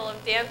chants are full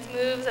of dance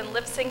moves and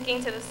lip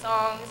syncing to the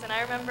songs, and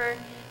I remember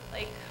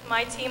like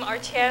my team, our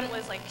chant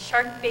was like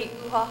shark bait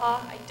ooh ha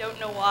ha. I don't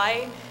know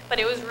why, but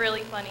it was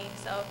really funny,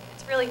 so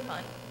it's really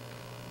fun.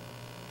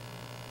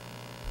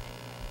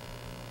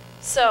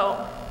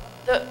 So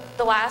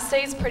the last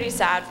day is pretty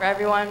sad for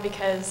everyone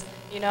because,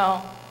 you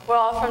know, we're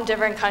all from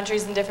different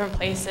countries and different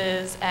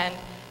places, and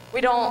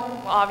we're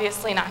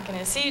obviously not going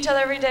to see each other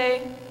every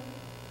day.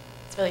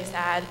 It's really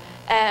sad.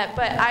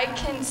 But I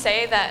can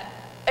say that,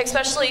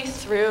 especially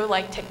through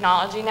like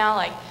technology now,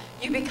 like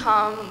you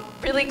become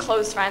really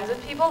close friends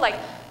with people. Like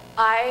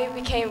I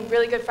became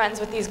really good friends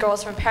with these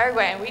girls from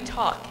Paraguay, and we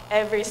talk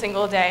every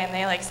single day, and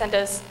they like send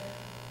us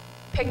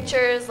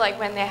pictures, like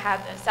when they had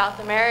the South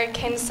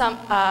American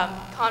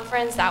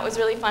conference. That was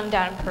really fun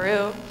down in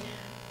Peru.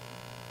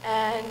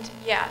 And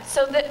yeah,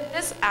 so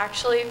this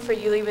actually, for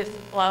You Lead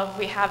With Love,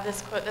 we have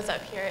this quote that's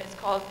up here. It's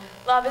called,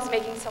 "Love is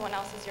making someone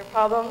else's your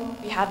problem."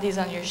 We have these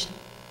on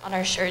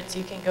our shirts.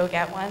 You can go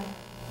get one.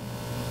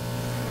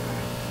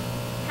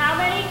 How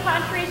many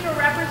countries were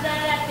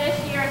represented at this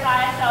year's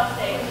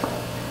ISLC?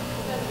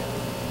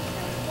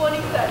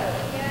 27.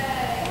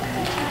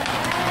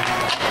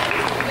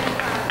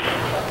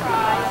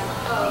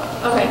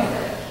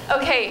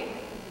 Okay,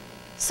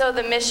 so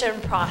the mission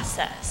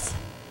process.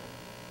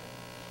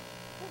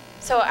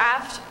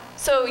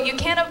 So you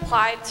can't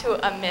apply to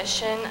a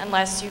mission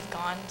unless you've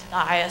gone to the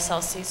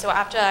ISLC. So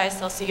after the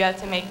ISLC, you have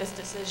to make this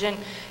decision.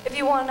 If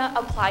you want to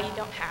apply, you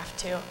don't have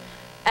to.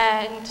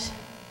 And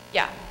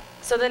yeah,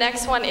 so the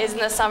next one is in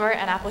the summer,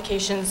 and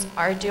applications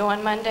are due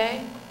on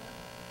Monday.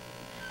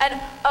 And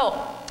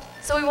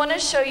so we want to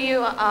show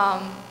you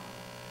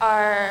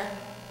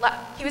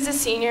he was a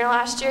senior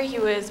last year. He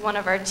was one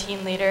of our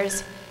team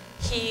leaders.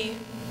 He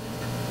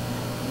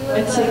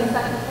was like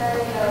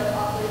secretary of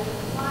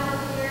Operations Smile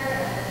here,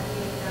 and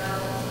he's now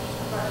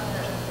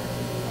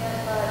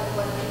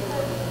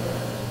freshman.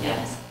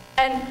 Yes.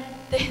 And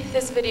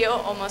this video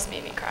almost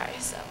made me cry,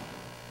 so.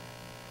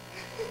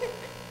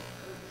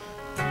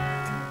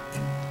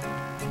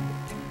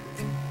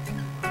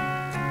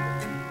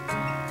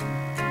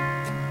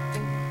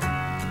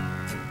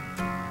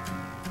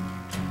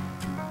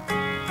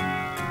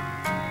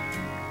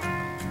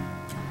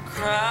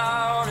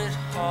 Crowded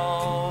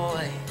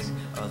hallways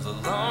are the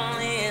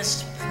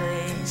loneliest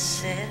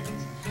places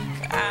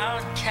for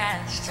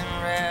outcasts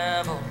and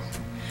rebels,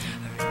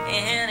 or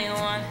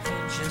anyone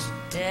who just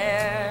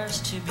dares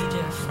to be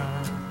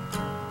different.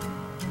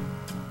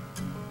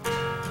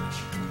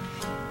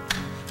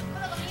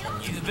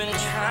 And you've been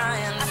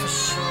trying for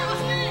so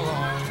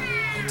long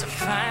to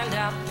find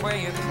out where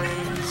your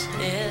place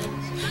is,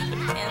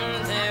 but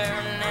in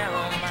their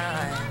narrow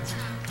minds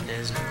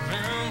there's no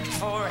room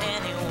for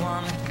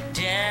anyone who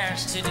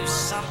dares to do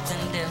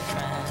something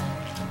different.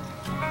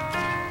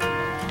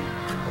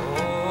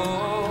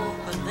 Oh,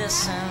 but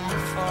listen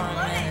for a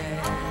minute.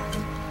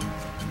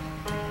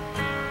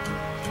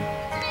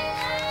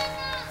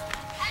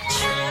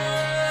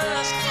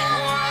 Trust in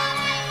what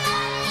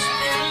has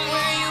been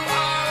where you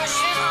are,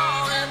 wishing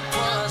all it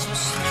was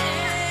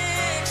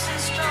sticks and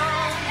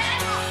stones.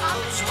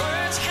 Those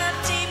words cut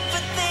deep,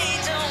 but they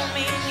don't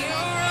mean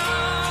you're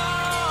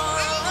all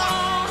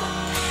alone.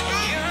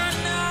 And you're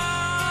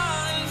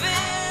not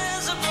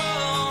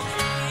invisible.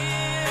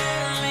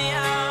 Hear me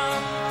out.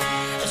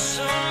 There's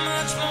so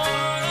much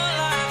more to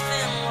life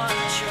than what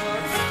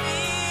you're feeling.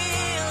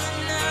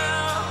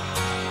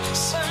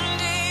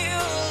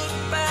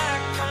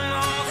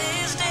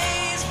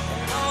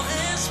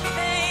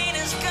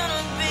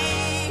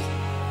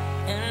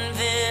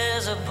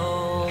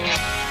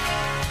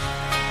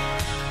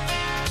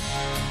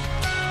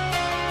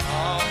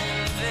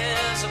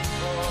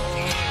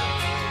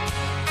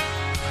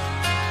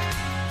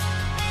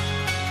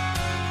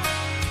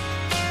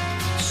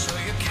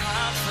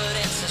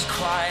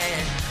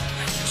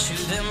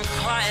 Even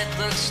quiet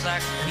looks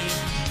like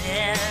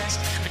weakness,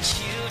 but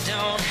you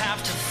don't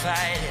have to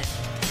fight it,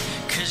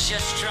 'cause you're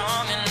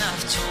strong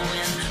enough to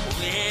win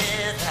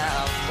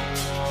without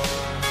war.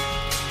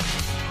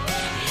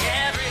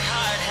 Every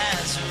heart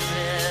has a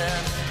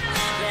rhythm,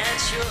 let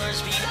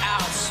yours beat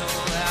out so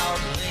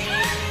loudly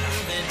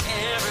that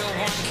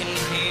everyone can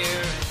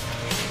hear.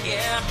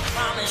 Yeah, I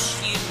promise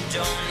you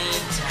don't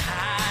need to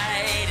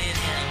hide it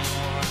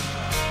anymore.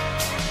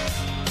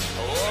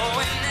 Oh,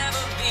 and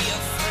never be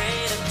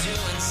afraid of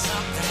doing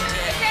something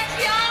different.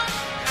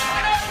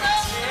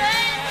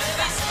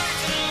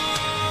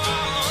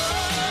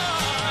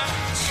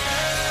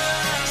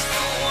 Just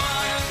the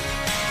one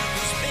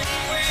who's been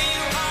where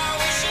you are,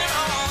 wishing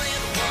all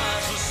it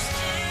was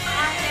still.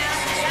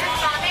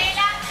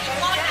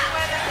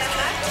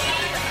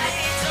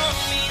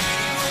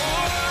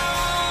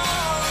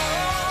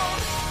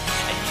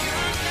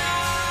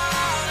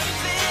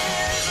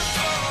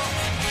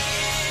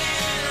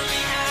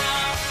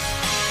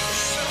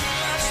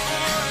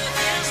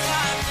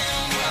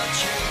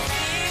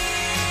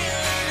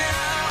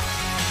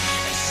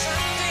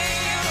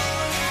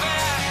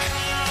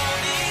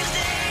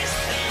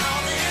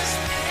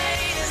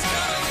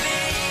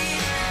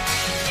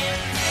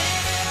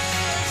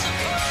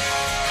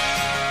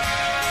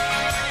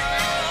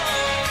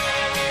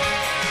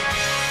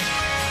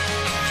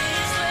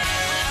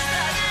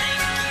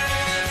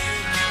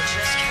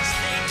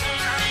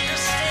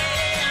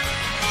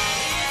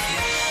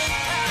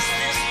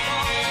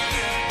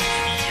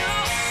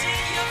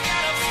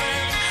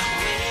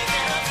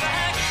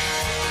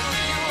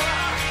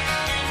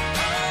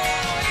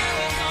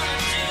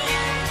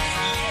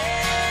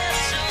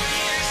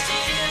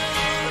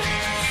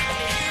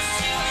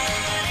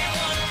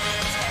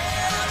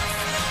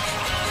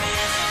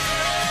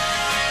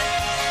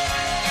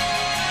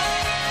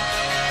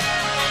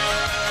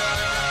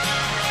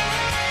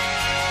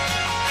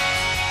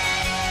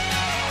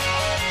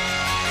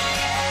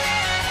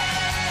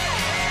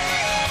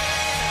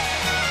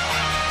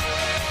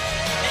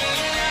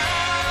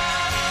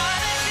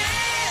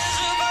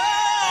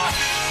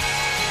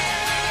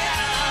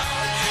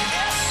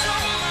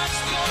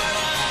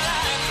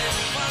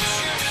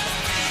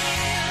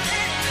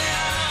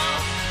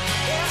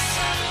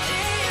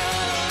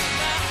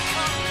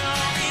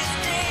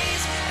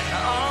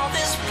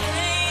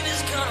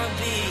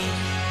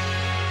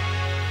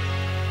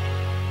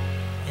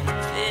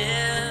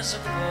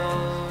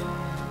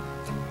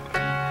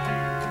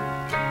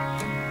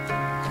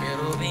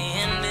 It'll be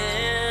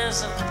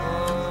invisible.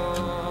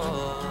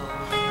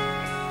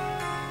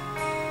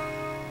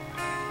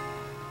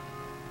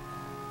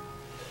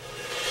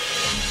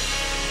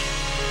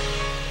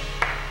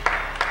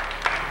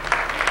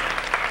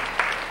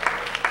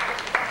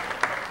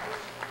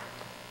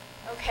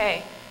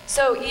 Okay,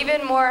 so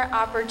even more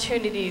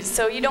opportunities.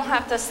 So you don't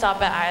have to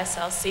stop at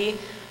ISLC.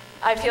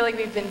 I feel like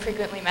we've been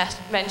frequently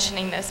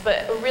mentioning this,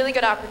 but a really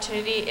good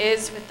opportunity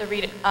is with the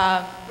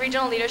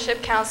Regional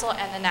Leadership Council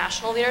and the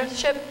National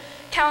Leadership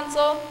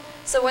Council.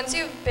 So once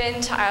you've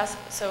been to ISLC,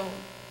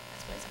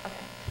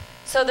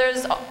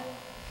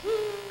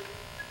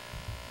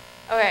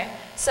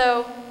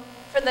 so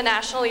for the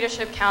National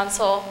Leadership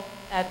Council,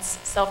 that's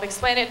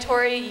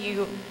self-explanatory.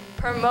 You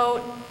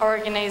promote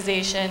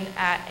organization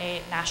at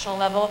a national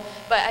level,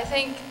 but I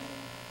think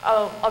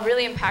a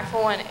really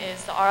impactful one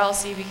is the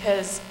RLC,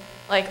 because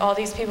like all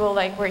these people,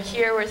 like we're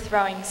here, we're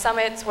throwing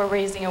summits, we're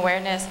raising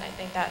awareness, and I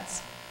think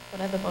that's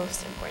one of the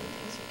most important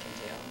things we can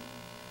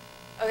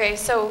do. Okay,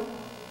 so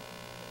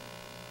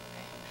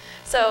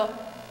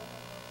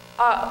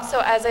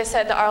as I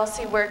said, the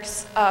RLC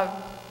works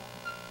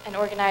and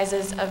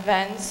organizes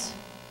events.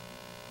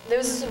 There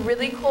was this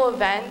really cool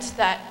event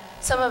that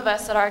some of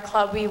us at our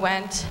club, we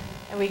went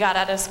and we got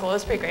out of school. It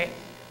was pretty great.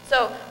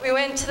 So we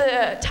went to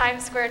the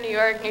Times Square, New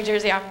York, New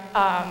Jersey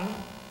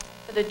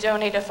for the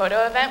Donate a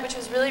Photo event, which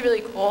was really,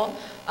 really cool.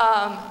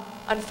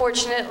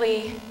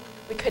 Unfortunately,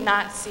 we could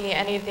not see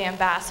any of the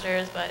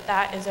ambassadors, but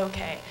that is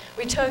okay.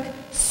 We took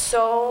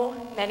so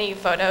many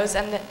photos,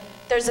 and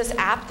there's this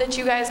app that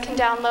you guys can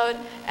download,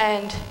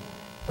 and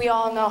we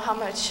all know how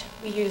much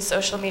we use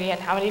social media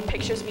and how many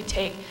pictures we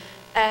take.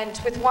 And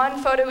with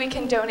one photo, we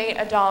can donate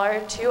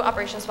 $1 to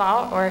Operation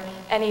Smile or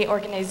any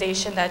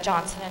organization that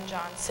Johnson &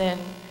 Johnson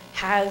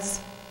has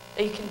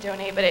that you can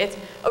donate. But it's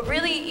a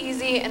really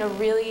easy and a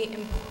really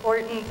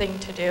important thing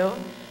to do.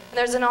 And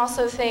there's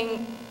also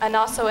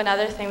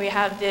another thing, we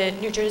have the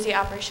New Jersey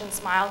Operation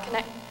Smile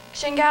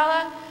Connection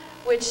Gala,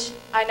 which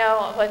I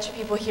know a bunch of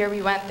people here,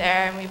 we went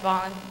there and we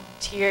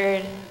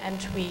volunteered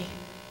and we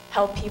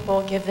help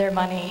people give their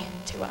money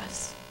to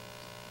us.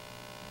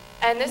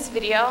 And this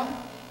video,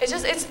 it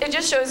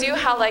just shows you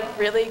how like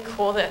really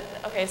cool that,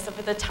 okay, so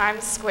for the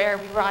Times Square,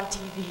 we were on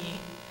TV,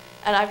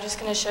 and I'm just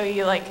gonna show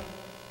you like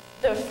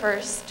the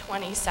first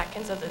 20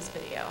 seconds of this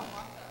video.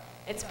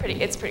 It's pretty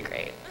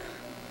great.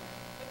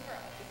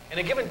 In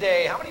a given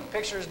day, how many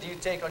pictures do you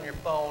take on your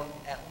phone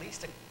at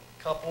least a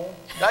couple.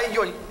 Now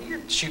you're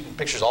shooting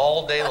pictures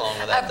all day long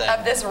with that thing.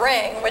 Of this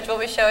ring, which we'll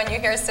be showing you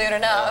here soon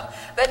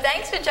enough. But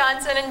thanks to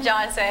Johnson &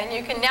 Johnson,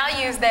 you can now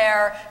use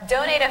their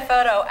Donate a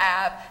Photo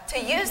app to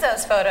use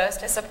those photos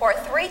to support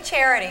 3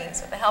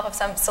 charities with the help of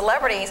some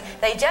celebrities.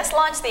 They just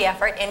launched the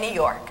effort in New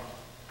York.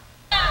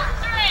 2, 3,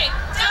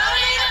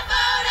 donate a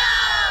photo!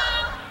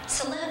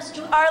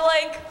 Our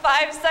like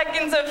 5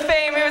 seconds of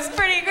fame, it was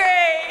pretty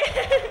great.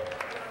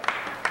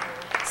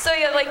 So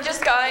yeah, like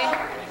just going.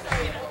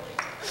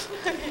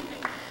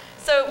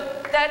 So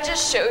that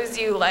just shows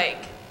you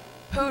like,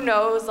 who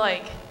knows,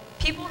 like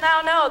people now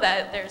know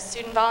that there's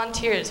student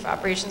volunteers for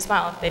Operation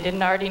Smile if they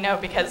didn't already know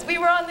because we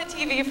were on the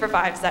TV for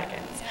 5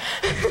 seconds.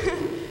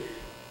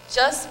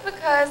 Just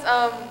because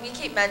we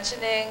keep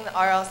mentioning the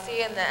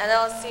RLC and the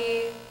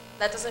NLC,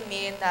 that doesn't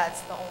mean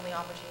that's the only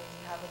opportunity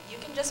you have. Like, you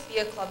can just be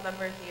a club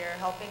member here,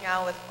 helping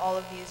out with all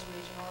of these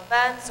regional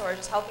events or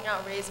just helping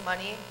out raise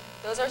money.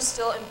 Those are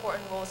still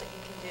important roles that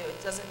you can do.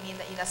 It doesn't mean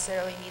that you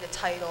necessarily need a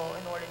title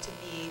in order to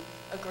be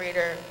a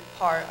greater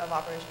part of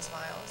Operation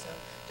Smile. So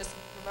just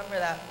remember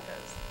that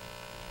because...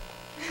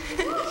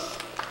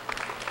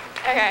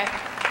 Okay,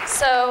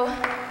 so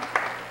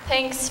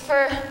thanks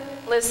for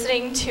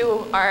listening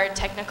to our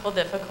technical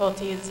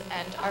difficulties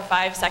and our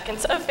 5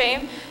 seconds of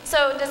fame.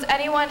 So does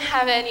anyone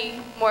have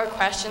any more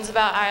questions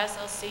about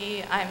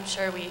ISLC? I'm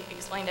sure we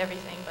explained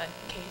everything, but in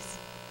case.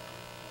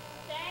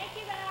 Thank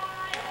you guys.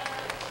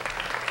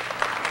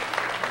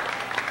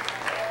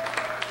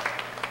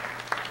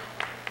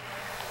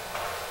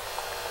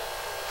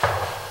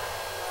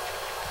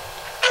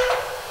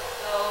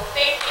 So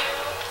thank you,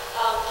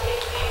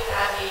 Tracy and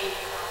Abby,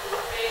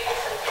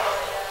 Grace,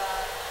 Victoria,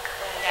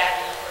 and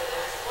Gabby for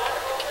this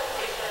wonderful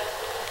presentation.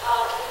 We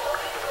hope you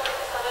enjoyed the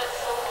summit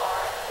so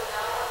far. So now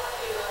I want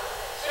to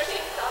switch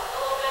things up a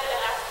little bit and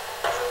ask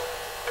group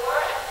 4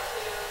 and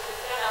 2 to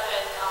stand up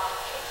and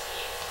change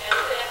seats and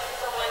sit next to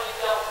someone you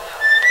don't know.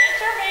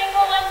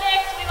 Intermingle and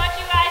mix. We want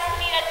you guys to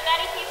meet as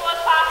many people as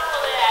possible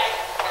today.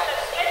 So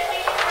switch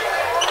seats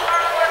for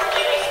our work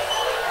meeting.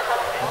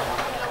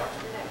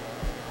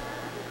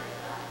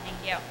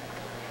 Thank you.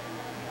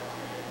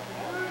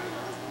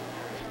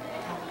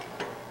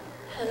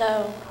 Hello.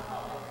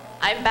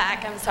 I'm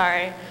back, I'm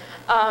sorry.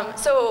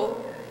 So,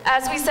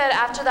 as we said,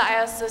 after the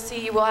ISOC,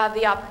 you will have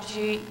the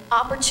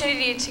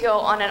opportunity to go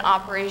on an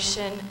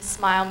Operation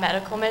Smile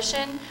medical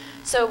mission.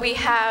 So we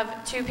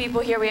have 2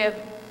 people here. We have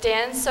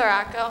Dan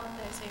Saraco.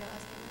 Did I say your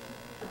last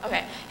name?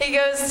 Okay. He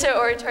goes to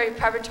Oratory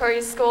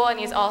Preparatory School, and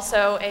he's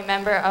also a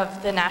member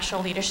of the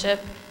National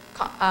Leadership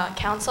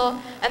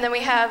Council. And then we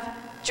have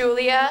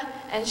Julia,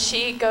 and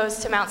she goes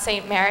to Mount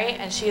St. Mary,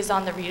 and she is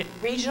on the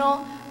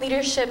Regional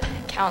Leadership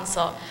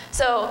Council.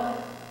 So,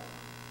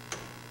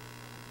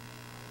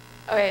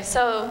 okay,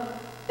 so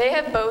they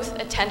have both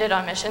attended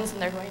on missions,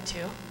 and they're going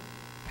to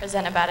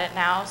present about it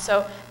now.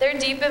 So their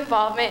deep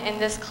involvement in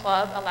this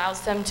club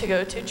allows them to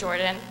go to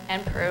Jordan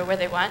and Peru where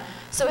they went.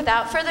 So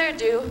without further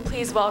ado,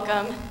 please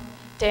welcome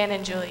Dan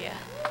and Julia.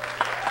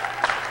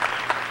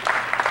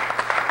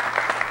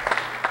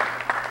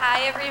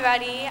 Hi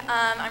everybody,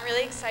 I'm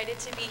really excited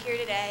to be here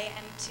today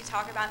and to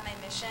talk about my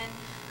mission.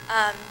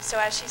 So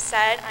as she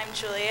said, I'm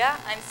Julia,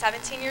 I'm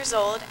 17 years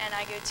old and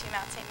I go to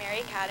Mount St. Mary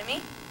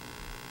Academy.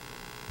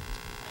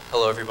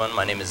 Hello everyone,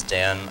 my name is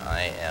Dan.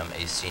 I am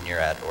a senior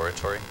at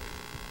Oratory.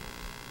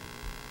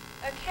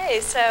 Okay,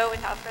 so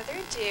without further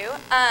ado,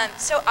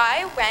 so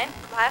I went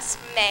last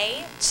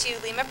May to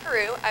Lima,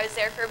 Peru. I was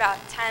there for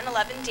about 10,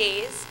 11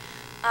 days.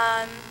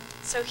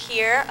 So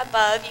here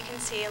above you can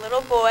see a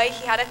little boy,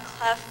 he had a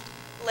cleft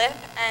lip,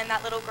 and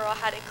that little girl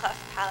had a cleft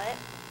palate.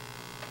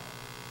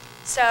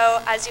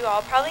 So as you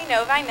all probably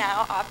know by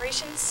now,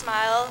 Operation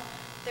Smile,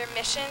 their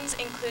missions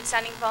include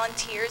sending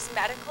volunteers,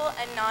 medical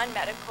and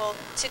non-medical,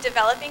 to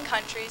developing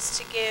countries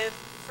to give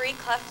free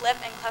cleft lip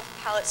and cleft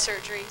palate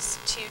surgeries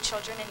to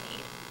children in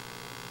need.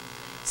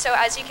 So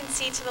as you can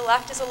see to the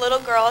left is a little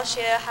girl,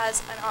 she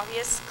has an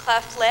obvious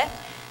cleft lip,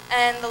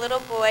 and the little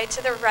boy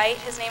to the right,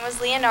 his name was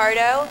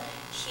Leonardo.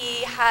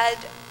 He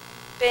had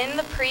been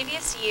the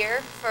previous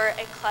year for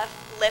a cleft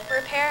lip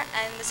repair,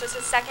 and this was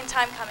his second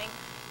time coming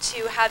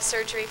to have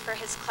surgery for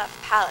his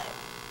cleft palate.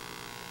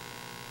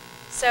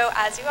 So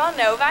as you all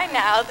know by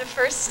now, the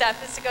first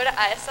step is to go to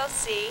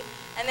ISLC,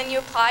 and then you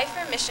apply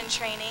for mission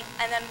training,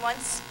 and then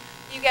once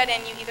you get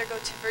in, you either go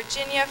to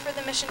Virginia for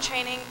the mission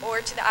training or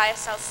to the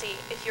ISLC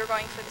if you're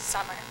going for the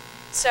summer.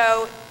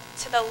 So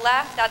to the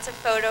left, that's a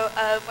photo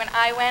of when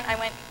I went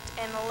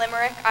in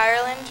Limerick,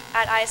 Ireland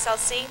at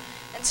ISLC.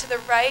 And to the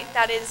right,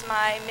 that is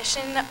my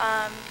mission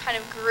kind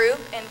of group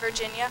in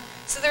Virginia.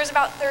 So there's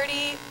about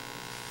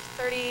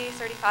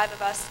 35 of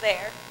us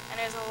there, and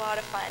it was a lot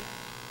of fun.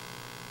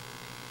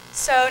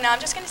 So now I'm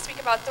just going to speak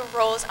about the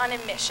roles on a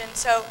mission.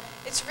 So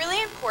it's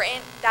really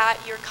important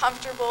that you're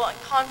comfortable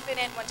and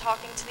confident when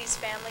talking to these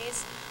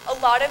families. A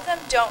lot of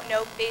them don't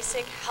know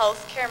basic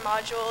healthcare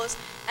modules,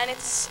 and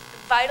it's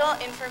vital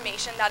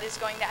information that is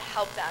going to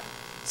help them.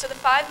 So the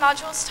 5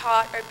 modules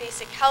taught are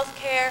basic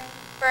healthcare,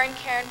 burn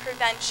care and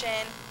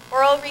prevention,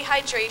 oral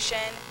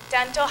rehydration,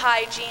 dental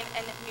hygiene,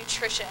 and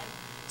nutrition.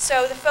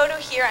 So the photo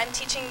here, I'm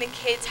teaching the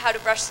kids how to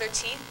brush their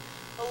teeth.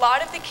 A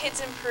lot of the kids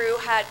in Peru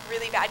had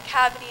really bad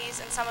cavities,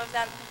 and some of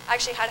them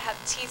actually had to have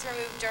teeth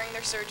removed during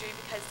their surgery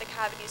because the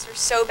cavities were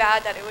so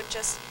bad that it would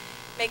just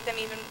make them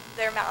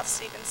their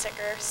mouths even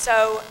sicker.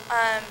 So,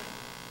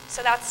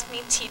 so that's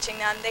me teaching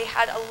them. They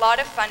had a lot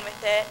of fun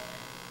with it.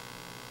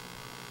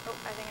 Oh,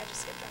 I think I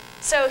just skipped one.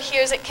 So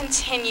here's it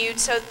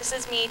continued. So this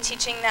is me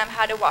teaching them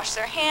how to wash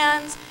their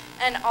hands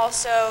and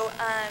also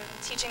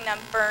teaching them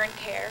burn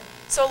care.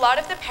 So a lot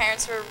of the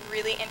parents were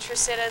really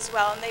interested as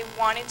well, and they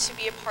wanted to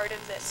be a part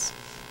of this.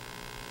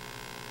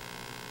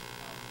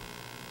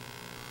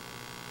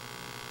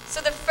 So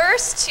the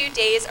first 2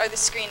 days are the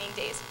screening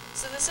days.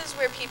 So this is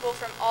where people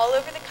from all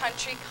over the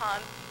country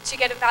come to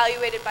get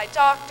evaluated by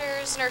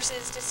doctors,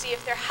 nurses, to see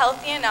if they're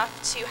healthy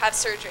enough to have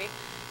surgery.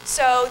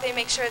 So they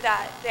make sure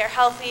that they're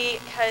healthy,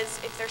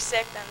 because if they're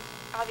sick, then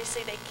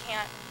obviously they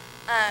can't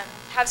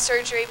have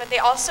surgery, but they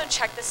also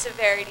check the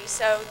severity.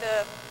 So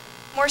the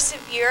more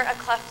severe a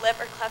cleft lip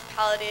or cleft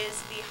palate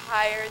is, the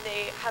higher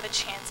they have a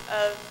chance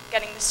of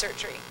getting the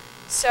surgery.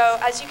 So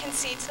as you can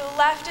see, to the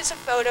left is a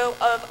photo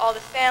of all the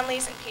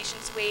families and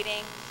patients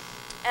waiting,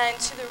 and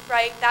to the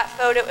right, that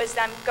photo is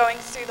them going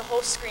through the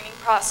whole screening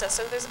process.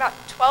 So there's about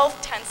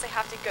 12 tents they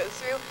have to go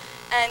through,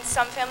 and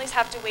some families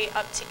have to wait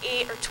up to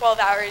 8 or 12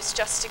 hours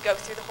just to go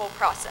through the whole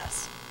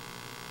process.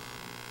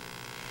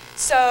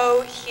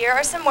 So here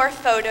are some more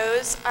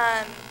photos.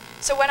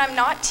 So when I'm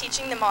not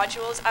teaching the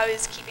modules, I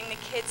was keeping the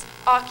kids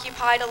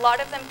occupied. A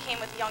lot of them came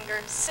with younger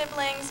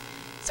siblings,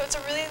 so it's a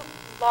really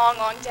long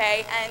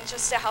day, and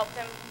just to help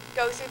them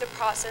go through the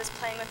process,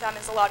 playing with them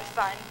is a lot of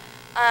fun.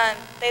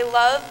 They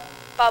love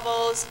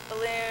bubbles,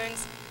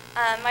 balloons.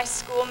 My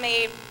school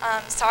made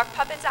sock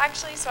puppets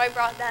actually, so I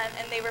brought them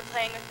and they were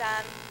playing with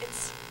them.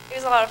 It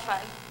was a lot of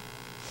fun.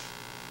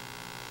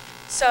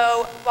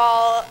 So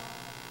while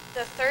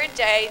the third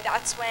day,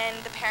 that's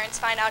when the parents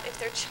find out if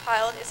their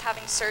child is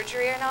having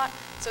surgery or not.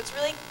 So it's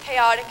really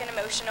chaotic and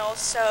emotional.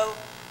 So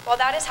while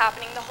that is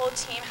happening, the whole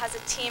team has a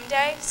team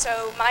day.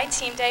 So my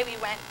team day, we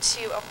went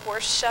to a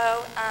horse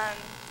show.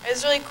 It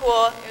was really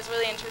cool. It was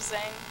really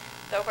interesting.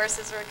 The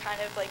horses were kind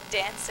of like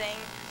dancing.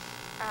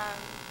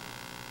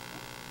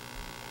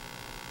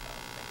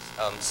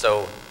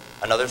 So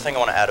another thing I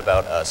want to add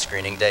about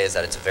screening day is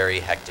that it's a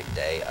very hectic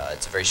day.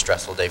 It's a very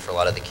stressful day for a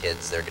lot of the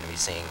kids. They're going to be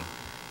seeing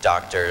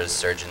doctors,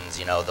 surgeons,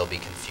 they'll be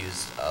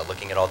confused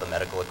looking at all the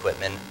medical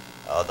equipment.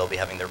 They'll be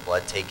having their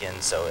blood taken.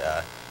 So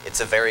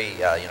it's a very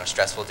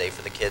stressful day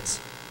for the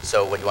kids.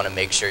 So what you want to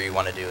make sure you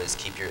want to do is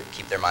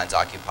keep their minds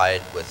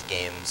occupied with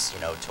games,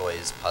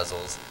 toys,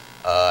 puzzles.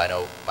 I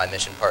know my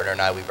mission partner and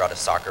I, we brought a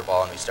soccer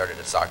ball and we started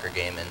a soccer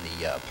game in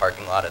the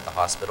parking lot at the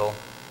hospital.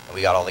 And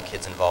we got all the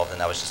kids involved, and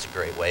that was just a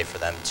great way for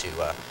them to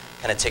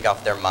kind of take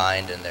off their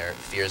mind and their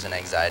fears and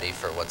anxiety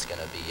for what's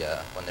going to be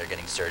when they're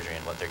getting surgery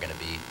and what they're going to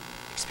be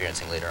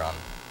experiencing later on.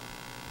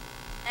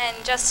 And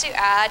just to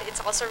add, it's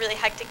also really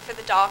hectic for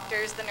the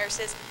doctors, the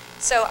nurses.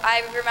 So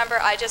I remember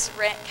I just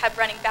kept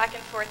running back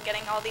and forth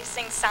getting all these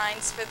things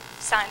signed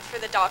for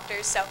the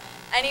doctors. So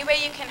any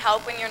way you can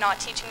help when you're not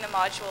teaching the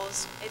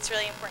modules, it's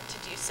really important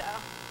to do so.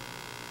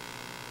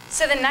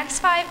 So the next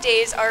 5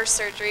 days are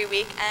surgery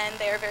week, and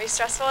they are very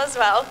stressful as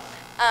well.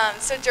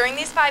 So during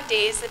these 5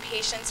 days, the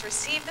patients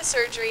receive the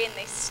surgery and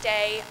they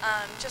stay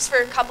just for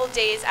a couple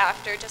days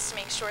after, just to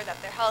make sure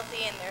that they're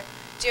healthy and they're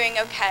doing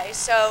okay.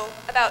 So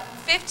about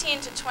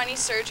 15 to 20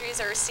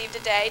 surgeries are received a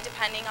day,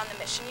 depending on the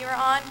mission you were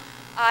on.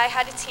 I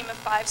had a team of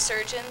 5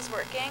 surgeons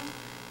working.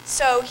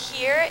 So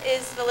here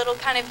is the little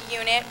kind of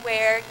unit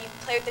where you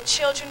play with the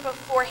children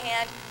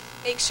beforehand,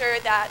 make sure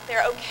that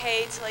they're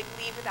okay to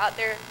leave without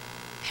their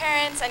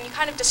parents, and you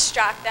kind of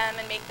distract them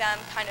and make them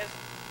kind of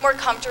more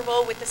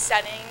comfortable with the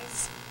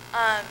settings.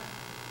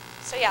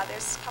 So yeah,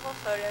 there's a couple of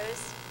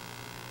photos.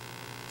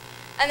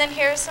 And then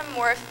here are some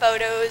more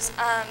photos.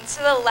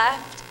 To the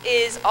left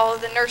is all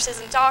of the nurses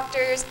and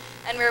doctors,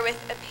 and we're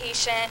with a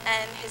patient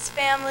and his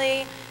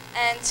family.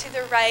 And to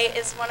the right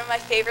is one of my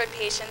favorite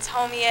patients,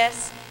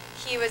 Homius.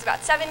 He was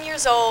about 7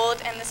 years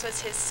old, and this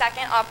was his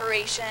second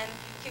operation.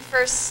 He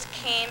first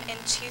came in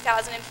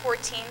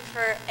 2014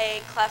 for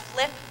a cleft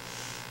lip,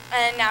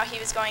 and now he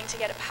was going to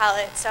get a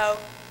palate. So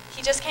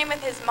he just came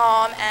with his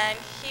mom, and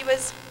he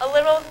was a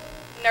little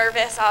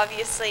nervous,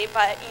 obviously,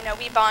 but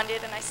we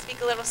bonded, and I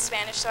speak a little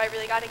Spanish, so I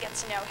really got to get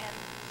to know him.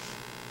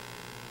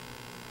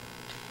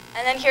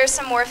 And then here's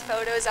some more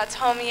photos. That's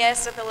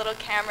Homius with a little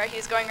camera.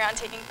 He's going around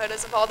taking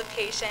photos of all the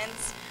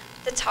patients.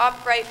 The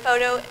top right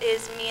photo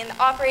is me in the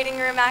operating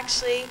room,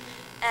 actually,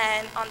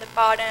 and on the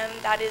bottom,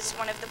 that is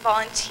one of the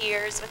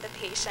volunteers with the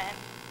patient.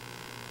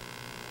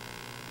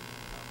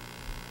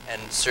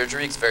 And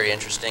surgery is very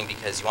interesting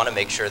because you want to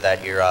make sure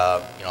that you're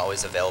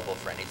always available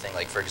for anything.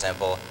 Like, for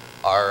example,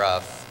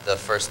 the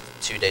first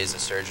 2 days of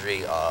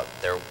surgery,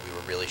 we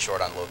were really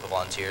short on local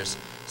volunteers.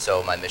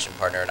 So my mission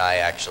partner and I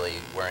actually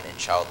weren't in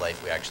child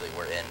life. We actually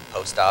were in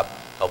post-op,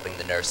 helping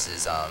the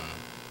nurses,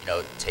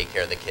 take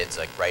care of the kids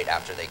right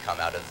after they come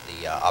out of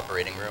the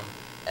operating room,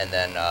 and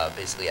then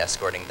basically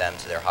escorting them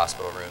to their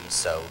hospital rooms.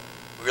 So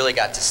we really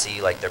got to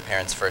see like their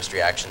parents' first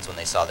reactions when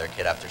they saw their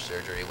kid after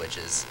surgery, which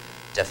is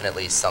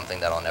definitely something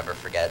that I'll never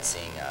forget,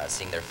 seeing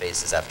their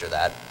faces after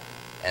that.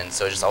 And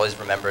so just always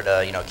remember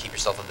to, keep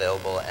yourself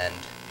available and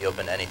be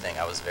open to anything.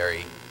 I was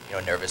very,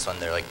 nervous when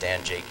they're like,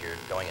 Dan, Jake, you're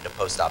going into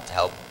post-op to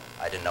help.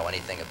 I didn't know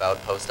anything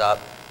about post-op,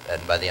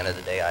 and by the end of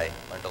the day, I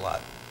learned a lot.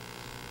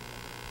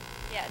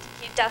 Yeah,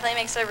 he definitely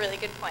makes a really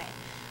good point.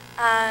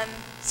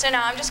 So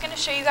now I'm just going to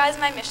show you guys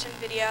my mission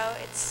video.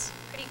 It's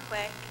pretty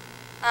quick.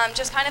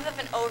 Just kind of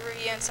an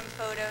overview and some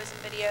photos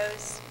and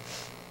videos.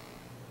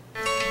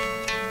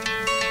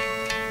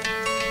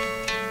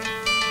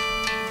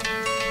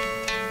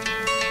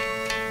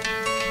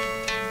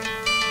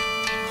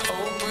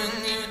 Hope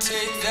when you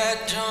take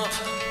that jump,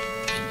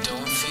 you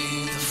don't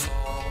feel the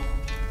fall.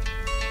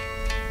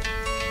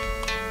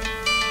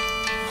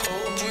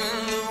 Hope when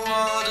the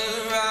water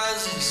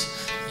rises,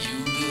 you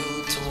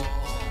build a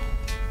wall.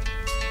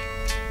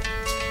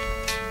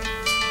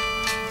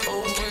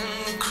 Hope when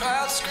the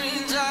crowd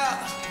screams out,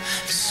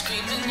 you're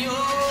screaming your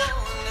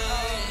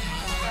name.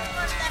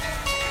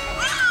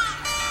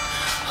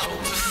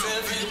 Hope if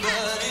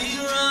everybody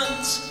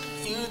runs,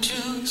 you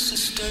choose to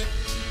stay.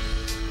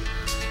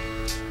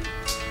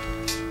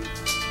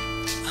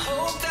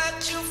 Hope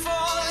that you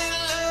fall in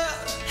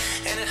love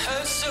and it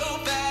hurts so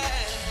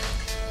bad.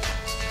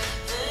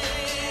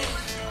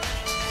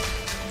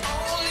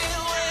 Only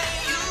way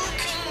you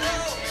can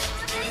know,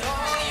 give it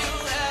all you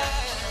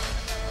have.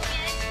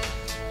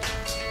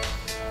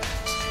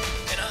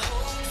 And I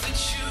hope that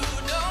you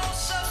don't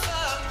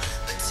suffer,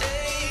 but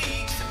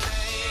take the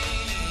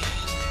pain.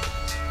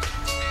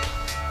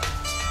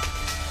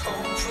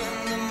 Hope when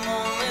the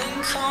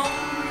moment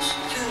comes,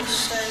 you'll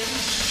say,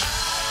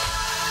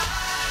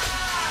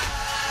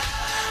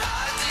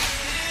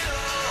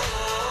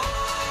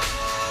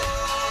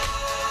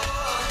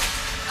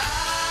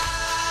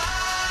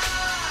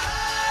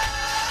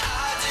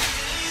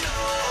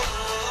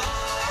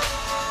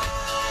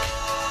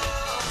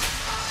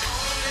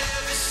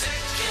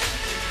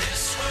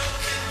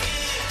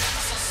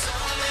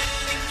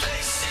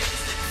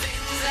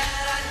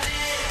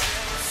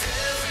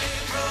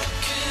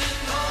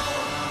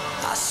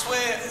 I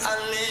swear I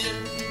live.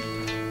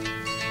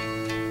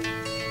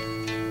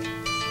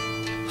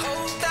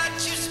 Hope that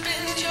you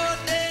spend your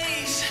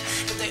days,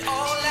 but they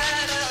all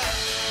add up.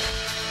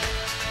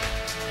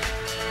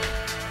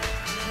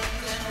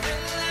 And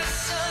when that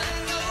sun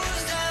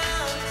goes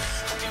down,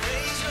 hope you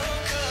raise your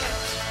cup.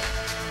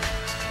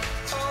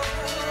 Oh,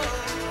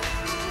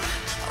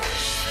 I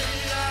wish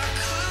that I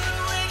could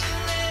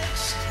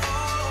witness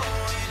all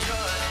your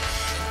joy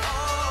and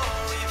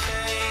all your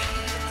pain.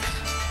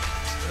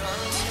 But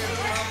until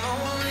my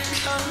moment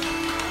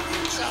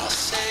comes, I'll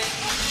say,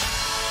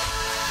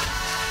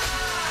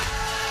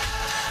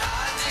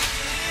 I did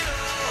it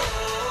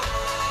all.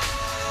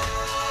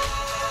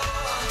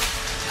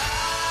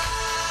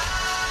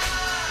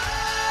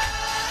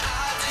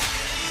 I did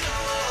it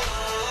all.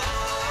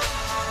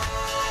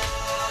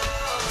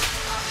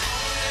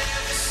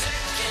 Every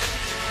second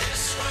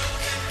this world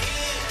could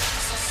give, I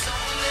saw so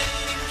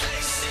many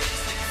places,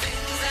 the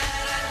things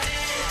that I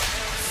did.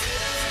 With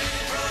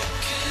every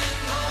broken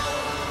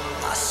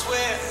bone, I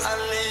swear I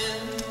lived.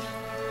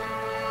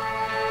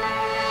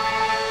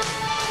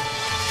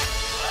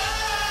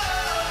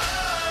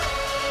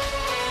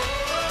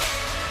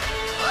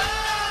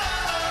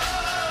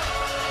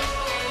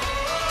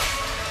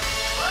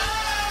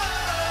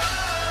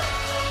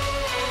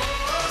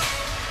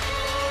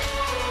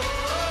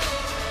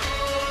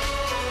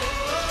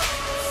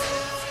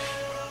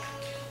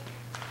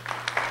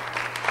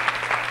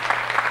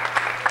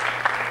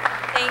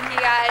 Thank you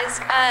guys.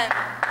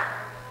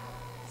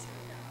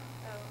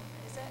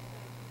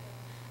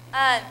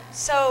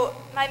 So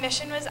my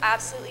mission was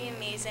absolutely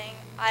amazing.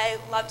 I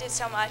loved it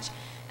so much.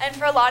 And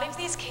for a lot of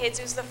these kids,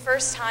 it was the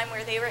first time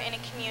where they were in a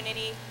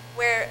community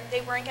where they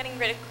weren't getting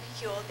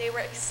ridiculed, they were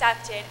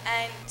accepted.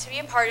 And to be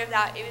a part of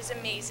that, it was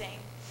amazing.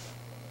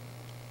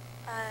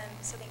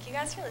 So thank you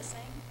guys for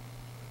listening.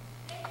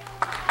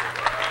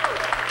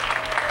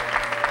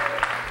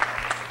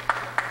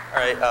 All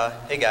right,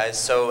 hey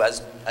guys. So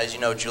as you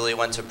know, Julie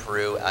went to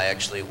Peru. I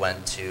actually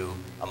went to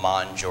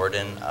Amman,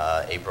 Jordan,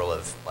 April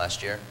of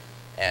last year,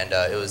 and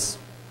it was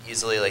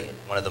easily like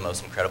one of the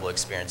most incredible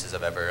experiences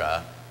I've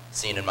ever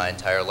seen in my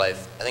entire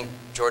life. I think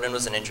Jordan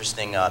was an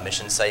interesting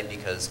mission site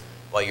because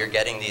while you're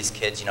getting these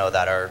kids,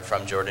 that are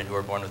from Jordan who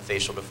were born with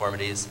facial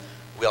deformities,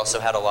 we also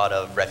had a lot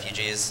of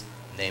refugees,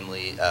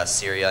 namely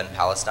Syria and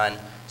Palestine.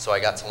 So I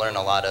got to learn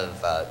a lot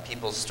of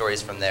people's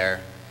stories from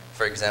there.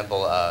 For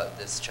example,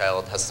 this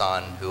child,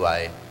 Hassan, who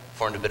I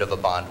formed a bit of a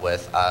bond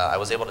with, I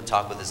was able to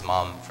talk with his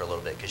mom for a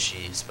little bit because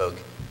she spoke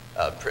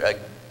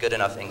good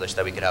enough English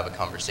that we could have a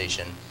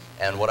conversation.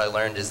 And what I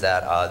learned is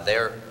that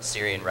they're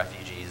Syrian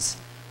refugees.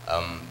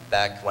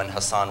 Back when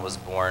Hassan was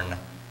born,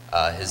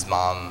 his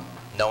mom,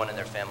 no one in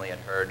their family had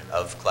heard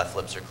of cleft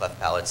lips or cleft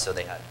palates, so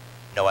they had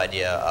no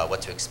idea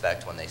what to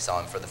expect when they saw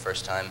him for the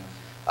first time.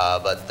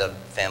 But the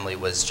family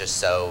was just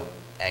so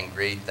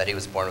angry that he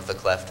was born with a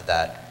cleft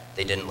that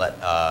they didn't let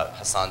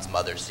Hassan's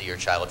mother see her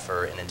child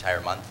for an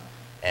entire month.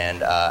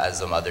 And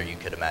as a mother, you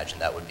could imagine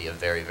that would be a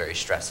very, very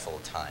stressful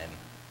time,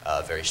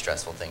 a very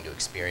stressful thing to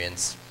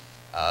experience.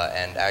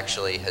 And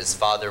actually, his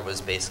father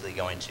was basically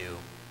going to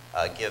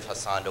give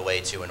Hassan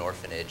away to an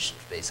orphanage.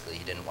 Basically,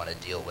 he didn't want to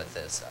deal with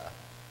this,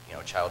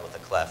 child with a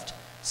cleft.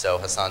 So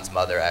Hassan's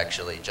mother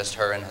actually, just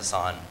her and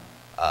Hassan,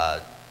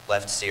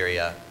 left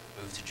Syria,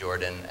 moved to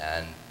Jordan,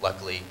 and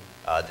luckily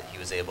that he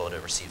was able to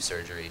receive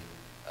surgery.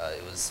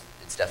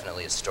 It's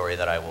definitely a story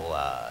that I will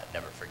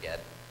never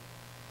forget.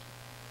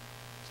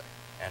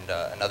 And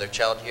another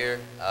child here,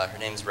 her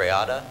name's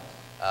Rayada.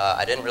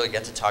 I didn't really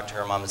get to talk to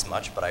her mom as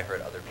much, but I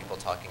heard other people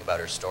talking about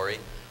her story.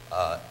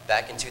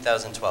 Back in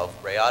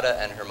 2012, Rayada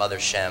and her mother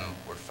Shem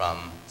were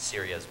from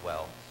Syria as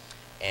well.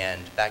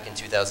 And back in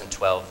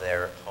 2012,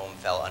 their home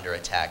fell under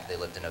attack. They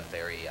lived in a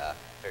very,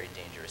 very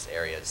dangerous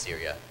area of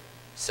Syria.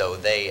 So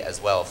they as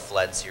well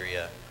fled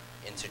Syria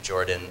into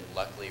Jordan.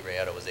 Luckily,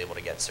 Rayada was able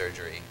to get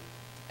surgery.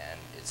 And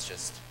it's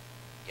just,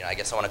 I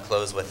guess I want to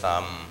close with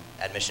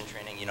admission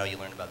training. You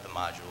learn about the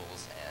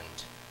modules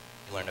and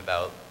you learn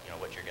about,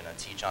 what you're going to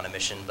teach on a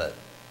mission, but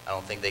I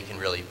don't think they can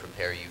really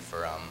prepare you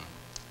for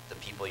the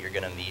people you're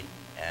going to meet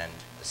and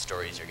the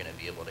stories you're going to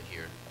be able to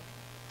hear,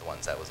 the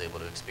ones I was able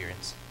to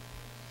experience.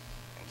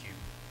 Thank you.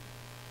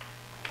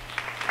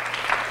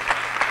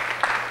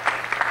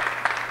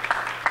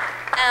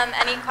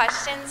 Any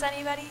questions,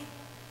 anybody?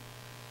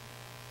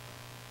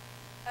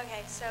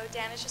 Okay, so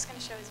Dan is just going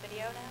to show his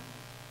video now.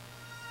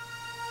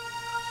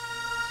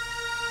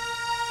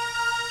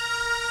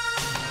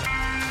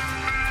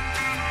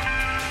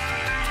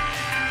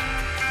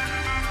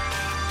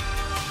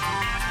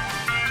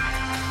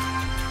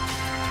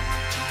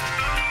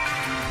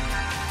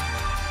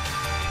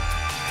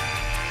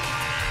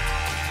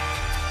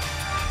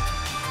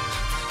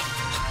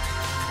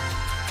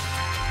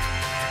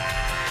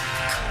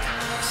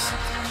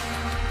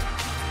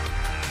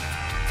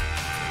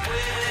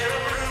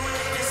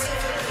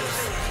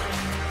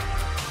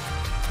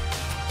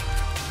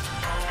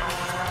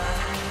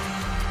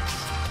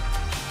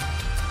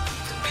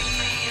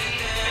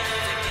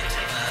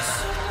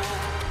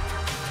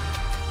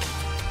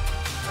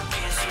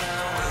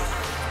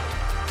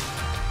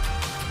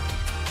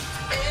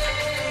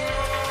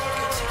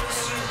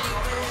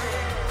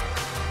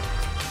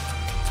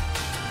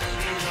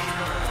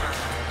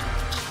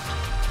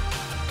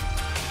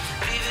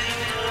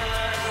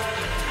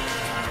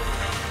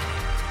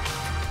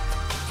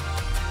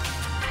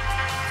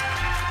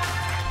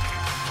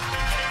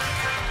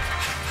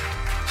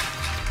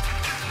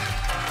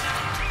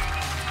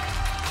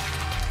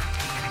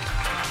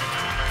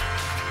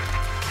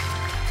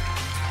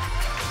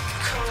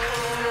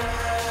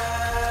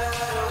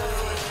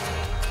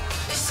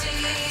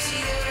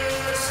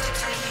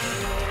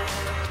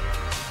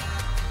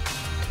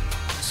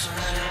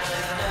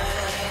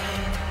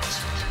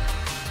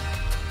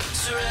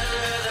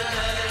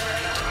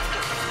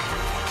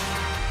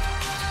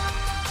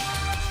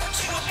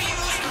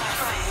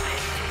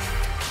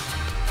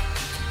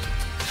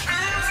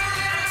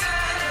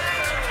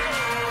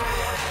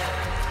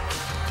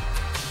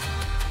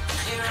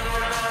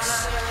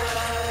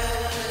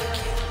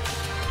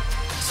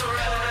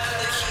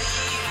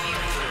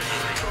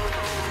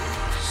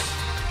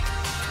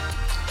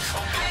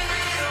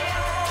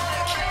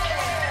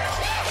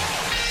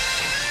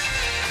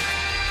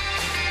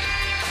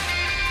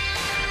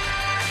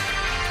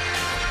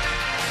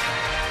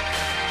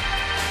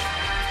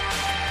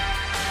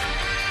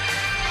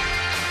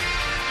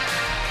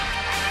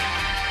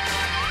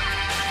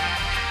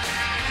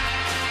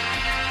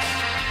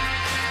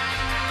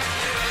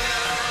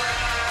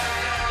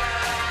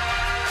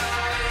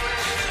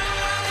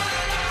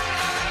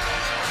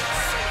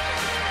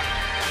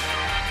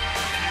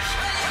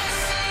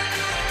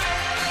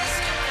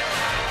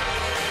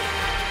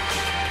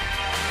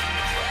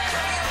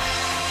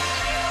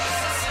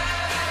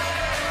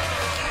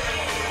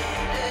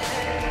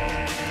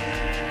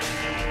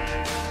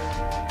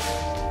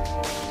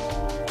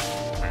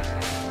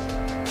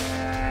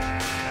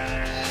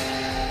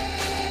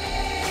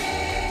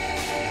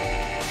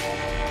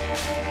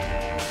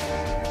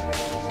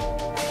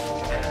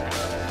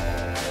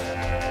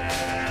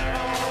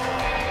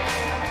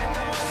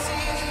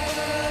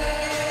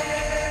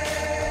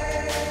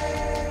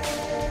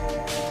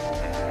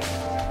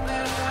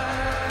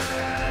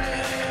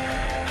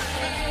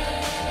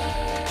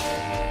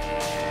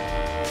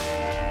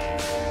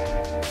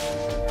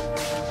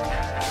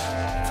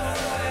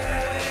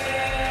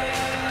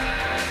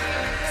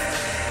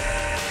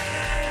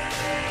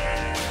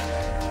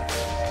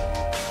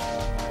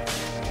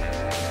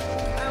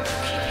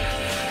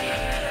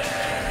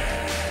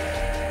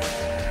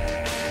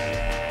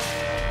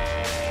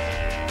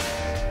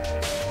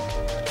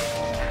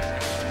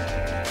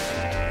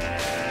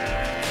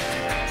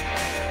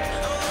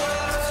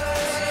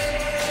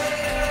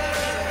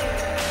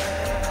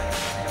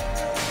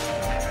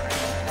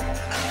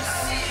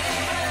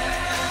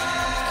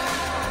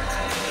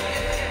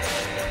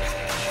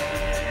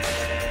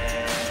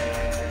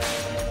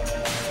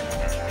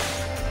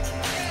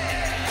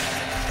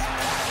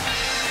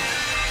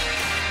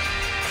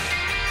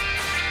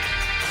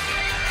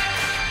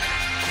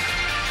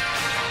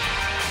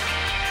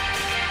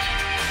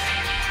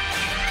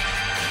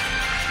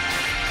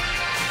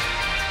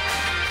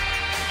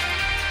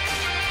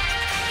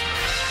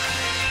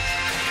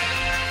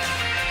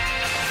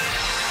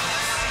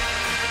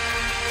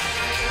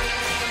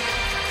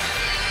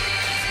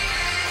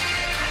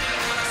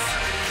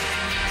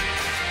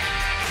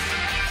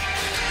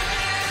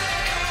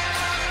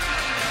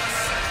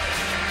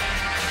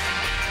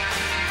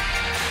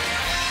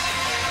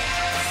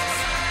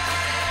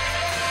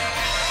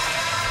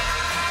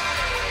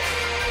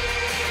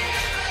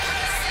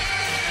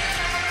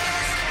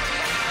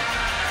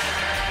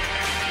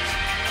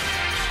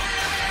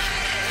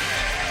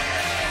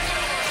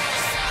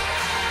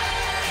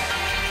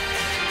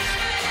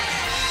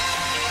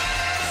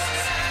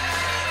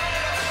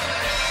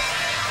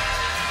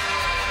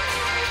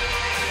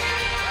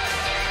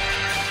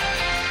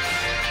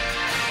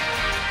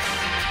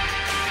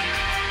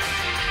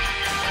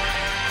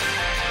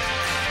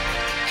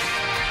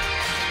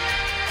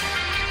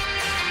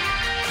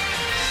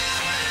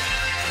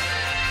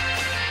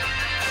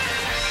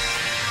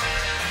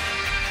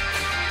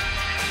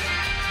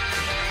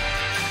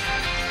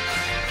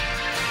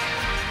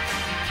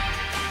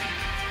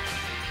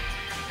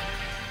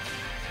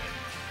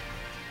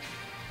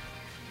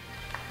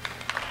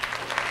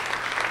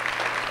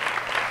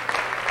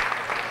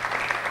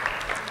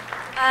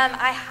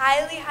 I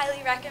highly,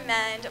 highly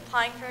recommend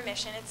applying for a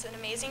mission. It's an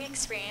amazing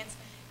experience.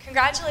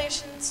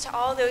 Congratulations to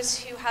all those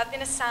who have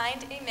been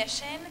assigned a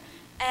mission.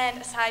 And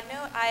a side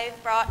note,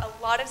 I've brought a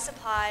lot of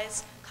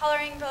supplies,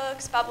 coloring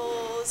books,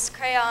 bubbles,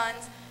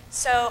 crayons.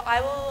 So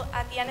I will,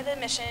 at the end of the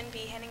mission, be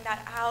handing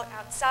that out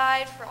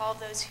outside for all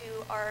those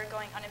who are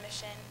going on a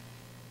mission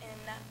in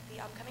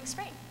the upcoming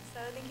spring. So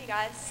thank you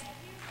guys.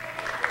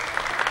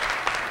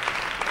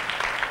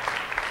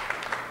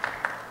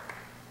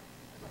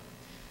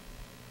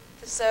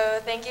 So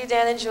thank you,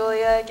 Dan and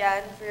Julia,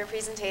 again for your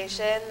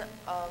presentation as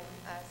a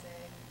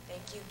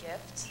thank you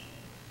gift.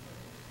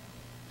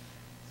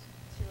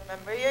 To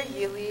remember your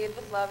You Lead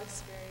with Love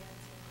experience.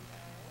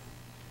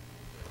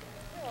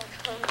 You're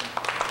welcome.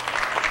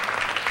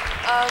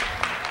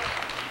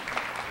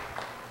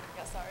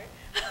 Yeah, sorry.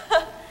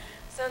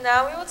 So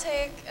now we will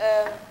take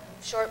a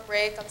short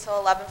break until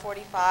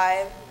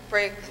 11:45.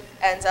 Break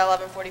ends at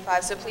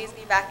 11:45, so please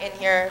be back in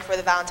here for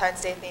the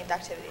Valentine's Day themed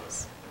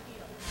activities.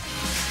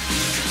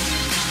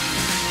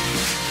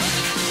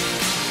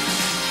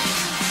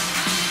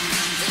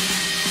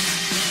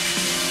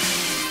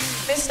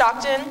 Ms.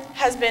 Stockton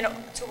has been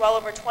to well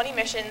over 20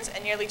 missions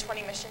and nearly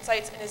 20 mission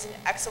sites and is an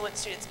excellent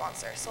student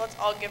sponsor. So let's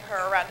all give her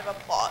a round of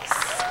applause.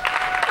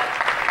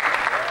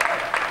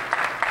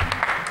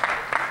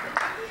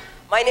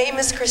 My name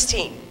is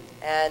Christine,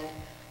 and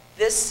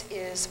this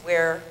is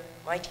where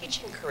my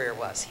teaching career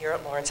was, here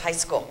at Lawrence High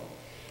School.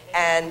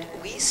 And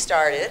we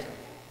started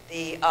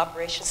the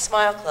Operation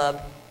Smile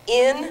Club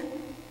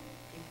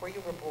before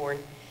you were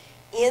born,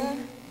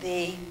 in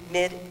the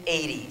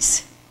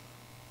mid-'80s.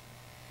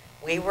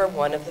 We were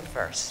one of the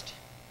first.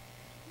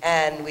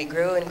 And we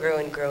grew and grew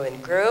and grew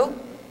and grew.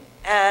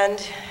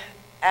 And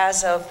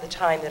as of the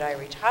time that I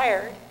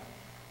retired,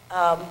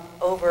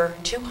 over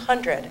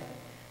 200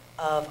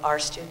 of our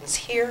students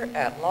here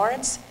at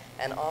Lawrence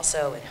and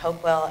also in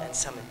Hopewell and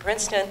some in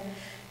Princeton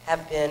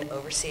have been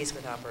overseas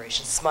with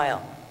Operation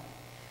Smile.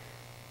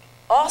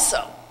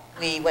 Also,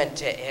 we went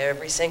to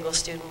every single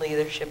student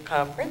leadership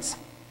conference,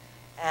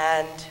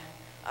 and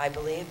I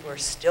believe we're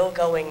still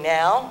going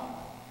now.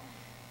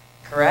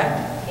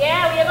 Correct?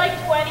 Yeah, we have like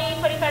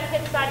 25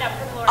 kids signed up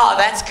from Lawrence. Oh,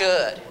 that's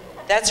good.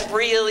 That's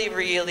really,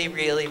 really,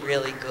 really,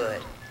 really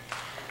good.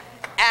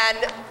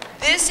 And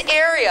this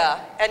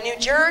area in New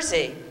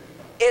Jersey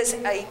is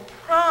a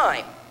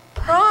prime,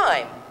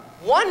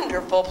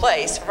 wonderful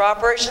place for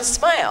Operation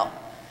Smile.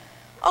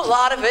 A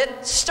lot of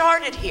it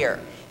started here.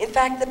 In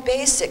fact, the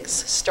basics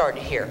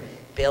started here.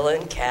 Bill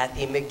and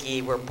Kathy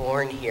McGee were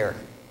born here.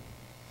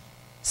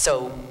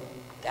 So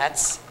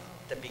that's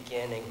the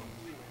beginning.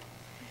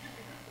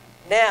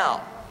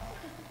 Now,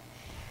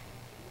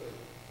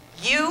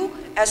 you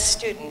as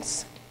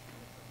students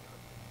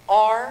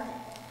are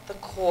the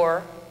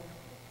core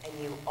and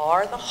you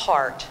are the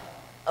heart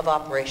of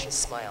Operation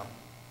Smile.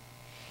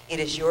 It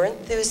is your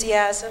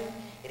enthusiasm,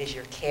 it is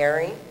your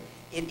caring,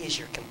 it is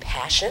your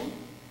compassion,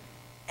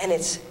 and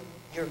it's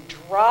your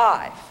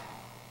drive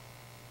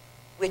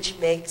which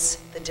makes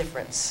the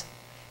difference.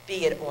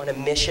 Be it on a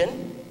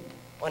mission,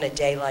 on a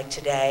day like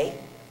today,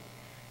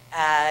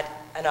 at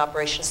an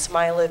Operation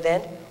Smile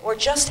event, or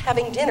just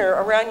having dinner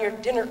around your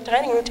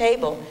dining room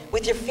table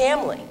with your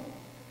family.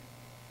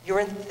 Your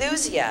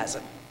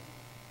enthusiasm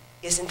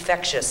is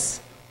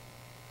infectious,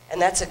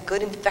 and that's a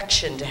good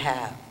infection to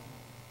have.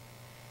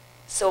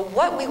 So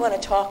what we want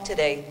to talk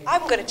today,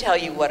 I'm going to tell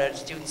you what a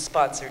student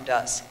sponsor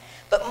does.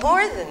 But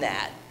more than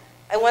that,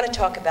 I want to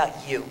talk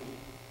about you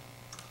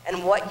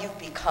and what you've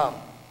become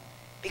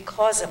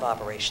because of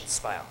Operation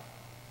Smile.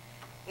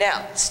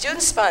 Now,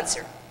 student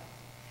sponsor.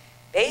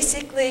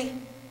 Basically,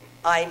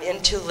 I'm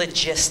into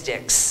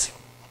logistics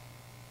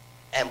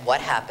and what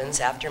happens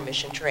after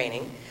mission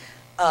training.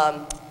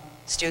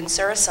 Students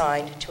are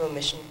assigned to a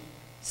mission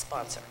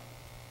sponsor.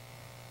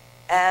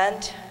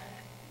 And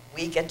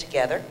we get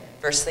together.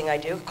 First thing I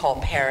do, call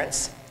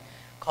parents,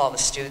 call the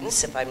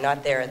students if I'm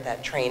not there at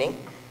that training,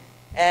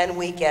 and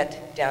we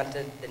get down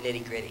to the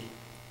nitty-gritty.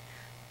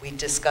 We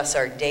discuss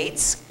our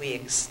dates,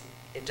 we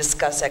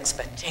discuss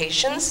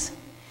expectations,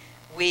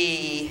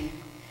 we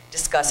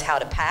discuss how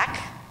to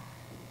pack,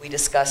 we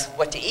discuss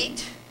what to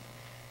eat,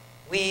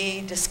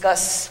 we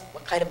discuss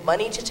what kind of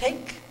money to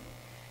take.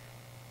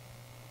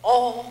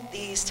 All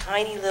these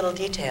tiny little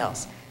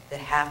details that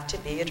have to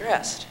be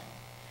addressed.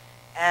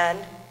 And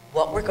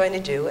what we're going to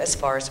do as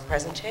far as the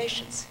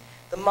presentations,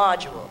 the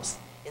modules.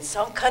 In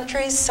some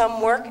countries,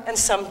 some work and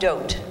some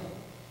don't,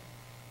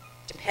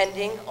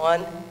 depending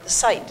on the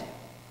site.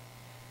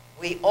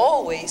 We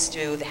always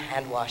do the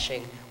hand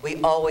washing,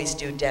 we always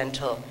do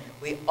dental,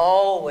 we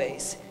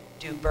always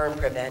do burn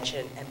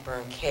prevention and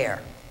burn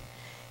care.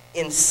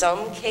 In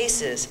some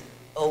cases,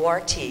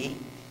 ORT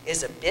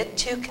is a bit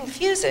too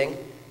confusing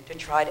to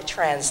try to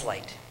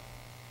translate.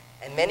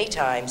 And many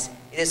times,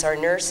 it is our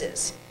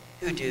nurses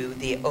who do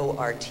the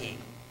ORT.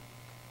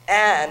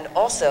 And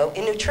also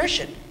in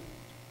nutrition,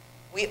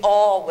 we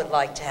all would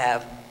like to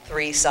have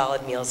 3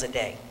 solid meals a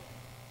day.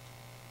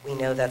 We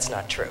know that's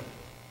not true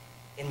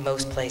in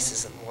most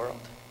places in the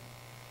world.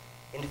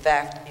 In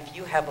fact, if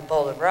you have a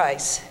bowl of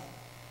rice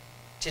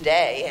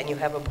today and you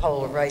have a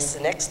bowl of rice the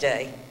next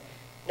day,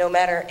 no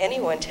matter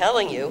anyone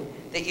telling you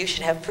that you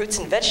should have fruits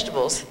and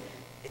vegetables,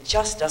 it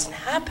just doesn't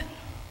happen.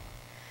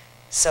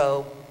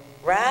 So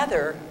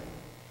rather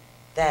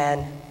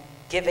than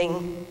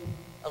giving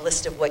a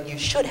list of what you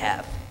should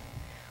have,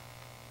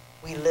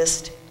 we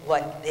list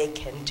what they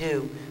can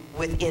do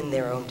within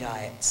their own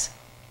diets.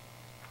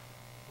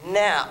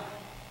 Now,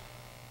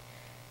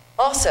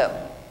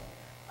 also,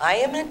 I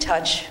am in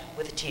touch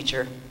with a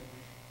teacher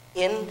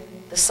in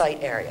the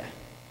site area,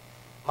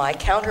 my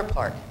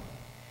counterpart.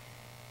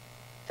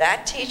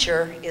 That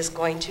teacher is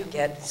going to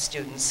get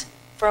students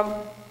from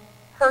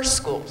her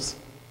schools.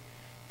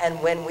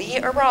 And when we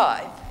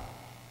arrive,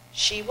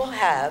 she will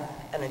have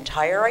an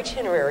entire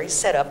itinerary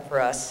set up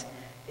for us,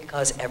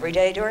 because every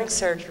day during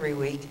surgery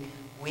week,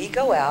 we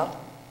go out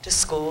to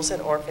schools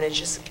and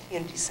orphanages and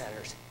community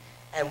centers.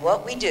 And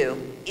what we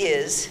do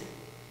is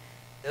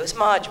those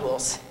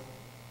modules,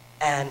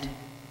 and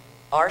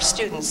our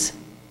students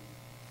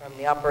from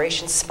the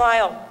Operation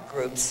Smile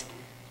groups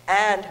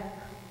and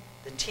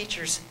the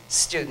teachers'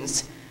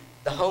 students,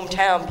 the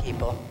hometown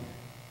people,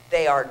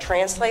 they are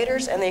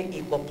translators and they're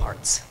equal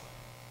parts.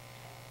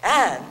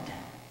 And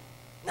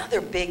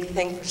another big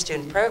thing for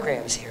student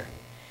programs here,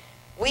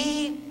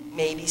 we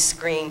maybe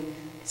screen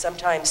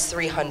sometimes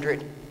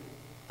 300,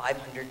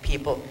 500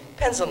 people,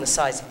 depends on the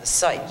size of the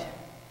site.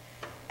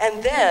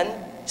 And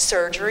then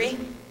surgery,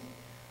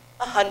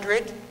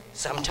 100,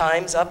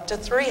 sometimes up to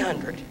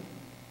 300.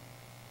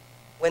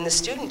 When the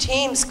student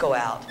teams go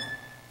out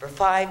for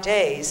 5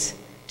 days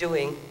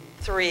doing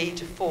 3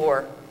 to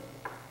 4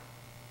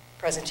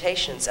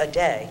 presentations a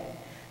day,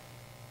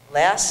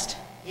 last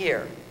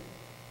year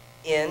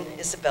in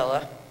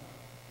Isabela,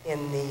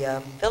 in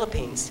the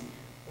Philippines,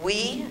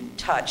 we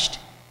touched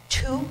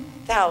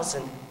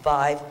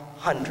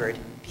 2,500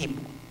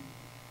 people.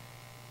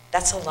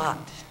 That's a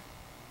lot.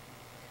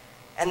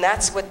 And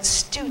that's what the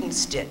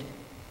students did.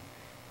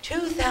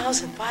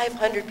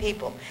 2,500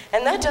 people.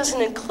 And that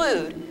doesn't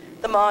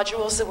include the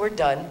modules that were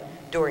done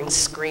during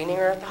screening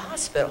or at the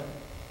hospital.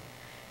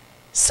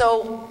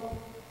 So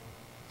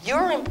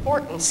your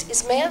importance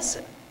is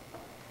massive.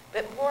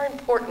 But more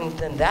important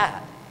than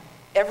that,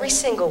 every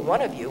single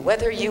one of you,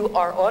 whether you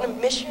are on a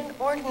mission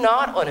or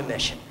not on a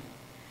mission,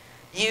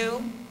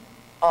 you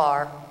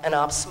are an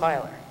Op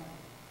Smiler.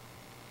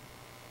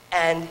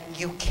 And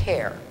you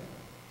care.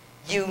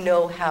 You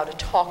know how to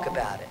talk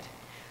about it.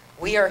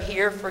 We are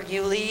here for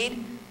You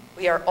Lead.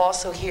 We are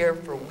also here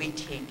for We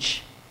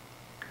Teach.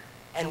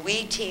 And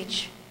we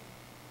teach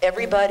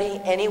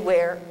everybody,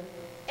 anywhere,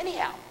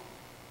 anyhow.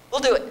 We'll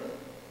do it.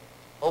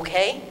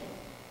 Okay?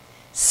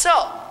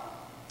 So,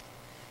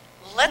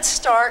 let's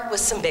start with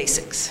some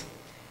basics.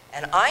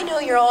 And I know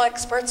you're all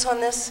experts on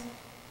this.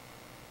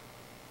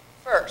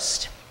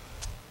 First,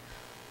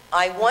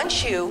 I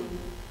want you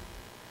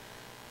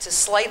to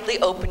slightly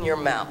open your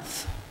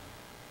mouth.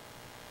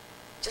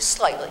 Just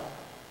slightly.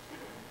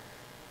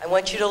 I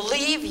want you to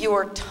leave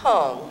your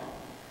tongue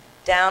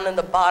down in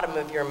the bottom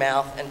of your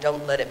mouth and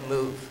don't let it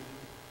move.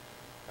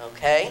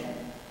 Okay?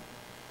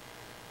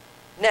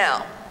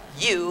 Now,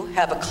 you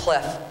have a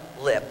cleft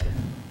lip.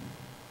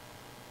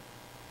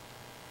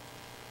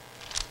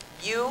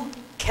 You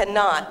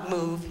cannot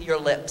move your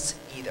lips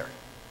either.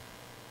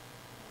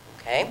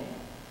 Okay?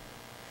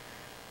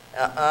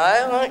 Now,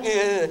 I want you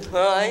to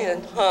try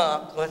and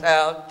talk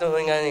without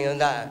doing any of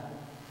that.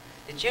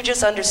 Did you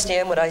just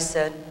understand what I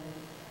said?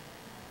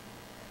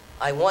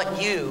 I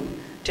want you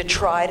to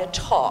try to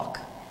talk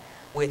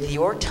with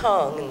your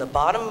tongue in the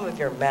bottom of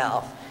your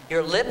mouth,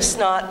 your lips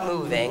not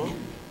moving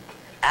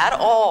at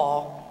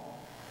all.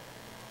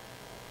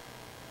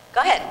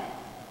 Go ahead.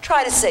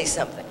 Try to say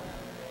something.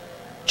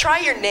 Try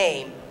your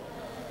name.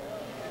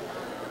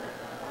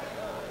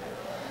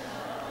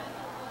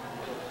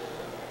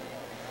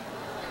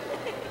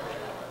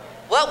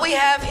 What we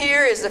have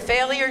here is a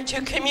failure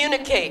to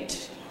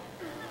communicate.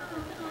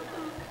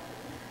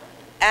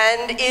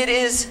 And it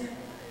is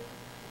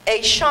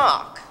a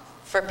shock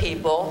for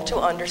people to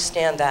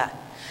understand that.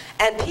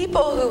 And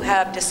people who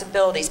have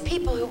disabilities,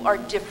 people who are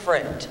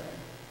different.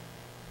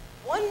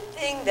 One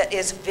thing that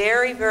is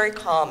very, very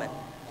common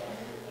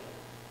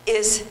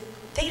is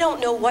they don't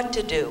know what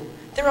to do.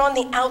 They're on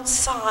the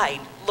outside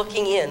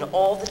looking in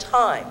all the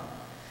time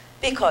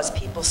because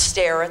people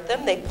stare at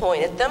them, they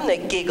point at them, they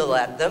giggle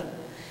at them.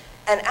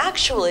 And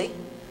actually,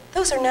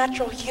 those are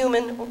natural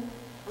human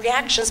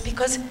reactions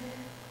because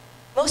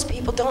most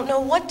people don't know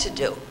what to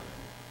do.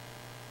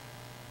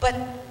 But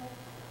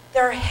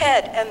their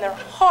head and their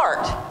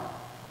heart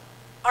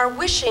are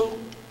wishing,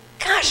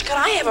 gosh, could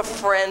I have a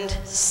friend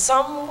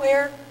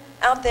somewhere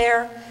out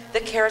there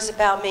that cares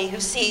about me, who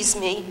sees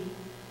me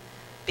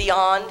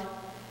beyond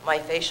my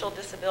facial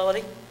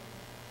disability?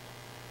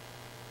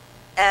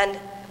 And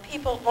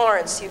people,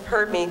 Lawrence, you've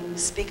heard me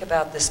speak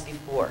about this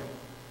before.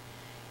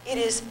 It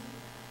is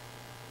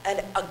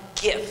a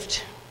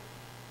gift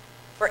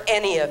for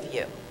any of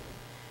you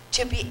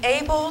to be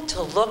able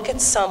to look at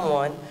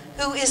someone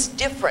who is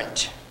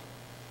different,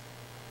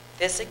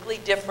 physically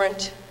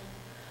different,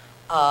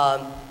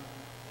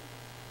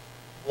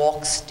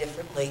 walks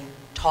differently,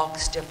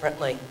 talks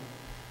differently,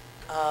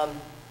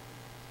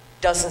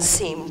 doesn't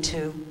seem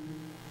to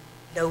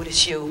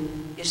notice you,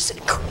 is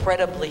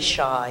incredibly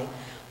shy.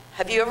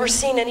 Have you ever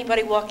seen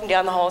anybody walking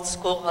down the hall at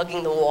school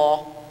hugging the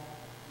wall?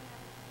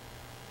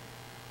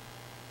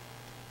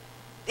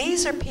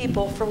 These are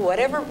people, for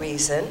whatever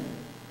reason,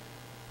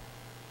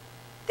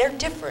 they're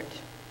different.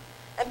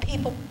 And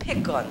people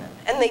pick on them,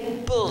 and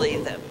they bully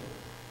them.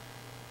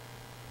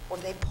 Or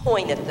they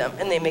point at them,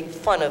 and they make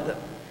fun of them.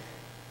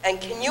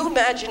 And can you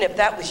imagine if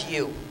that was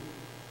you?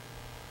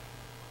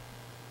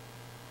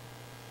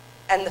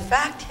 And the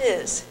fact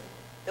is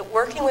that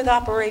working with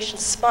Operation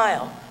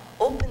Smile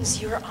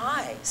opens your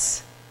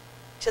eyes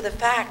to the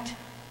fact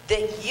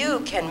that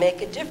you can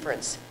make a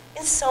difference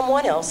in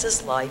someone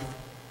else's life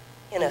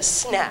in a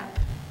snap.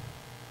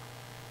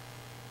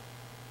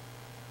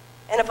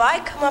 And if I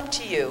come up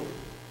to you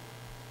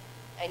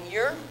and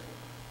you're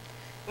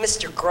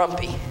Mr.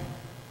 Grumpy,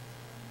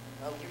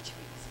 oh, you're too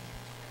easy.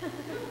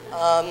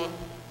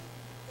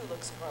 Who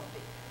looks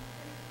grumpy?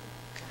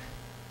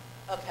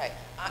 Okay,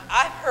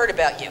 I've heard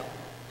about you.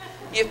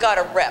 You've got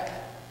a rep.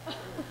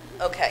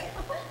 Okay.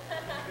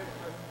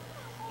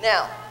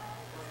 Now,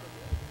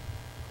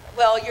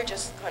 well, you're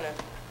just kind of,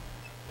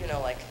 you know,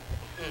 like,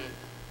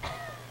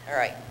 All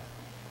right.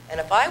 And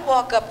if I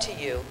walk up to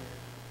you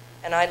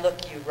and I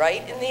look you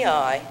right in the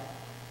eye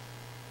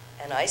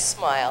and I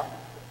smile,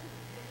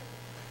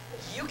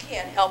 you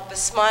can't help but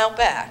smile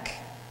back.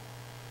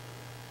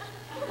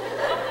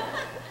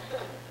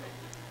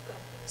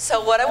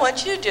 So what I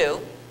want you to do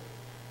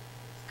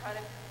is kind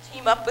of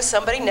team up with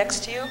somebody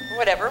next to you,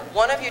 whatever.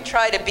 One of you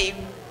try to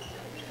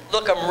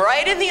look them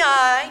right in the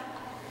eye,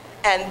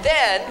 and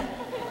then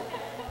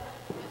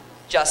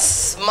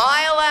just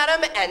smile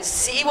at them and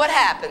see what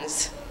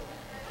happens.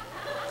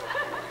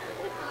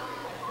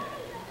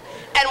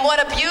 And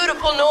what a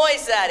beautiful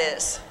noise that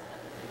is.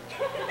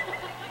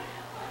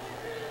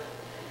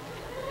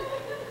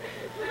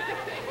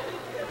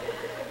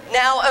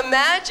 Now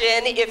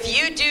imagine if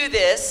you do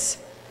this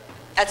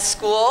at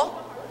school,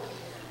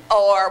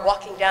 or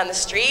walking down the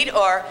street,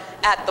 or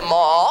at the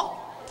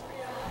mall,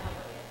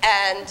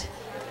 and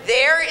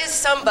there is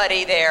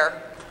somebody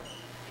there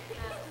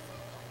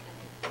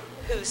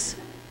who's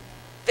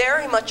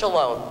very much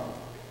alone.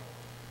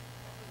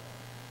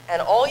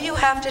 And all you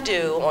have to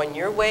do on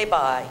your way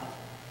by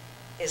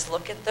is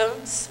look at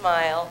them,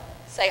 smile,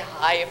 say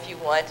hi if you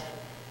want,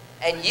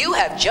 and you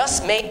have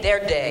just made their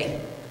day.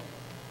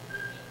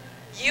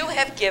 You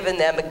have given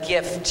them a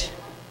gift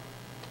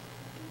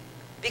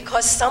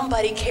because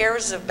somebody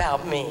cares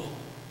about me.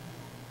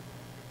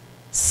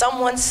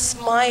 Someone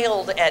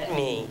smiled at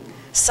me.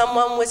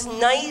 Someone was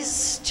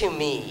nice to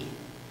me.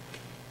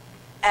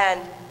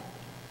 And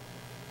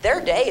their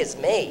day is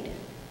made.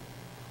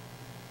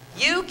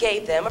 You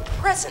gave them a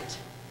present.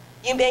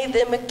 You made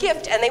them a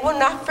gift, and they will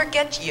not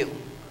forget you.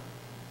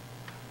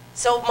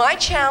 So my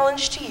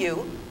challenge to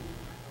you,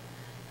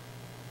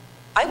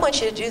 I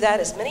want you to do that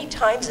as many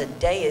times a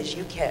day as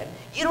you can.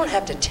 You don't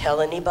have to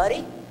tell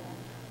anybody.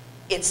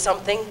 It's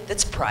something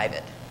that's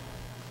private.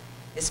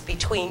 It's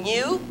between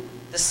you,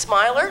 the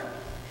smiler,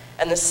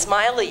 and the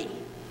smiley.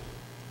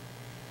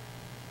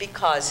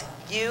 Because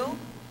you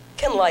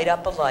can light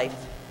up a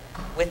life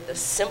with the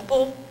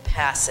simple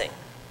passing.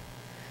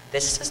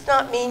 This does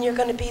not mean you're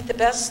going to be the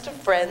best of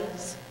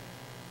friends,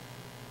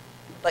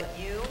 but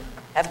you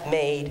have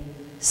made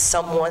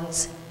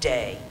someone's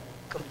day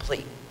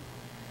complete.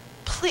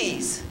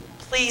 Please,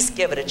 please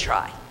give it a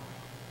try.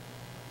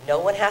 No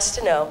one has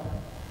to know,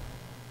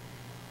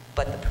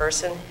 but the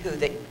person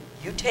that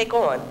you take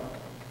on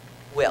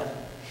will.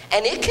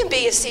 And it can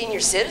be a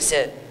senior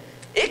citizen.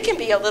 It can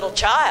be a little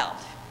child.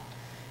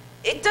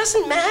 It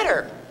doesn't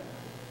matter.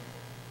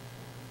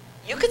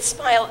 You could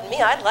smile at me.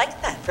 I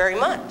like that very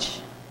much.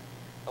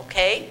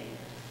 Okay?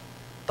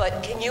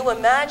 But can you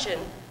imagine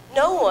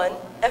no one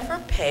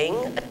ever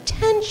paying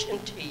attention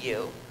to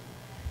you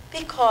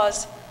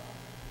because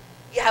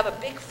you have a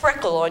big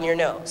freckle on your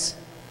nose?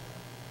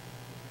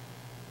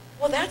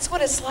 Well, that's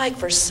what it's like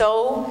for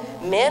so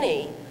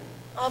many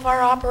of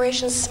our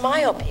Operation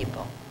Smile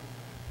people.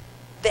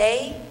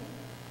 They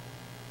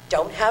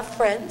don't have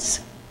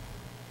friends.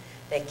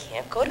 They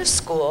can't go to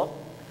school.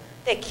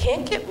 They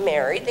can't get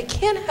married. They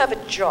can't have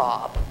a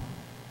job.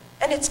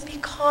 And it's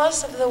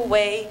because of the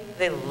way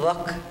they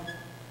look.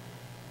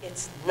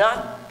 It's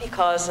not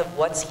because of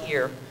what's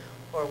here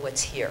or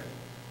what's here.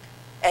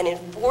 And in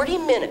 40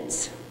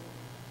 minutes,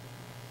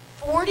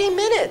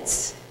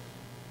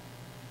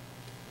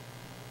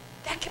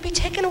 that can be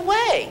taken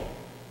away.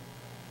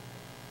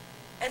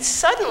 And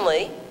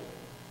suddenly,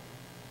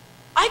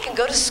 I can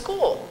go to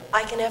school.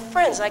 I can have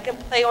friends. I can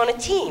play on a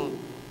team.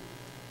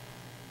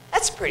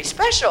 That's pretty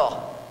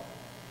special.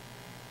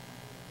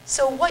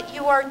 So what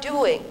you are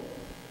doing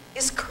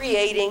is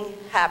creating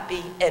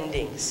happy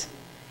endings.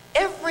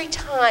 Every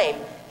time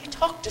you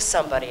talk to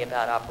somebody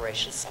about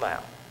Operation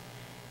Smile,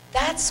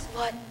 that's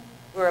what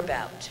we're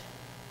about.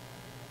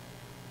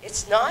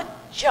 It's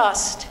not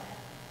just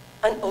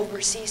an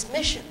overseas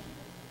mission.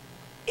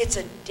 It's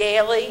a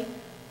daily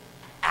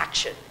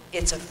action.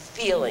 It's a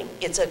feeling.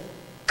 It's a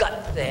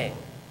gut thing.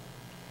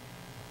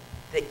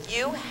 That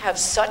you have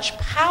such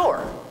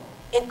power,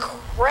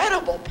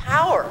 incredible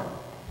power,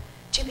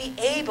 to be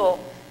able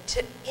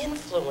to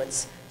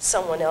influence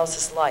someone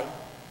else's life.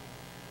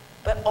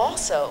 But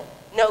also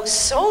know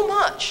so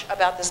much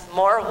about this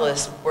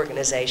marvelous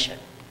organization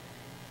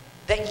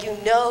that you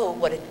know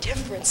what a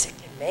difference it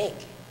can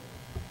make.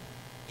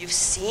 You've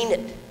seen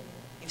it.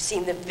 You've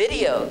seen the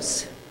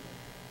videos.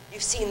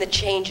 You've seen the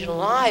change in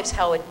lives,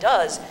 how it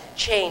does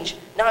change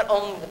not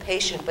only the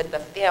patient, but the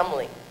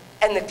family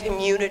and the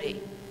community.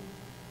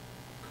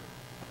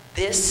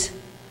 This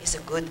is a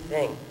good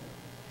thing.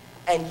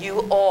 And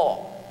you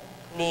all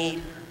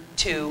need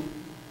to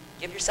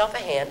give yourself a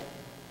hand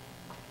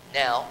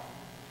now.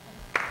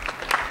 But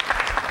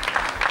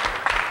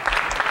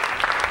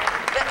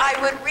I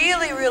would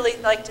really, really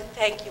like to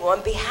thank you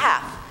on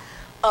behalf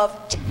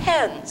of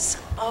tens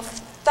of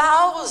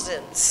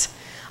thousands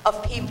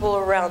of people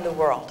around the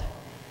world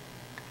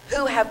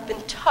who have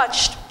been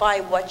touched by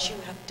what you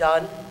have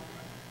done,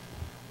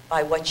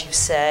 by what you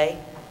say,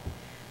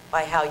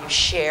 by how you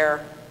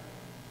share.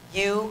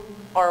 You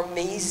are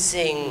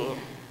amazing.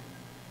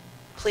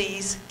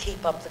 Please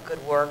keep up the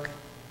good work.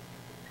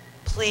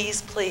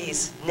 Please,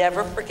 please,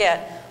 never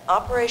forget,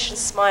 Operation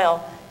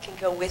Smile can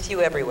go with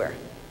you everywhere.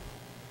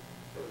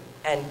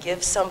 And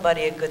give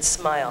somebody a good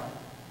smile.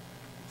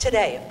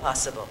 Today, if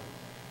possible.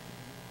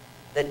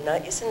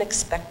 That isn't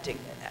expecting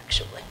it,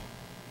 actually.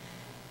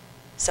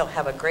 So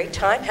have a great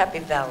time. Happy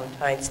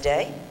Valentine's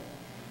Day.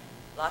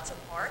 Lots of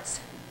hearts.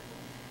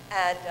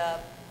 And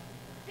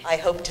I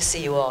hope to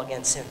see you all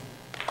again soon.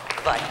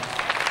 Bye.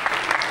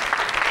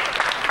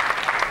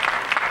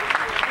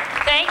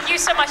 Thank you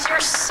so much. You're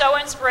so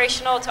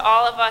inspirational to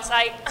all of us.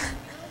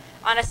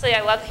 Honestly, I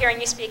love hearing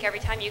you speak every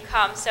time you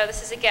come. So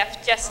this is a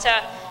gift just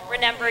to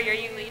remember your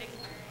you leading.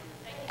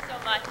 Thank you so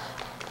much.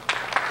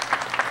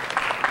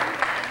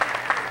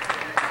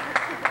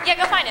 Yeah,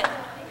 go find it.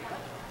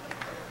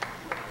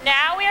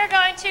 Now we are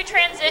going to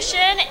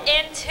transition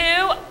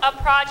into a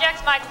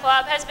project my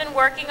club has been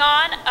working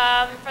on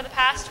for the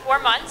past 4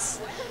 months.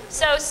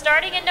 So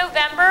starting in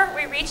November,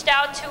 we reached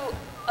out to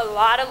a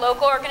lot of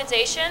local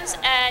organizations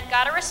and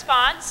got a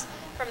response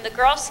from the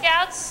Girl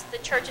Scouts, the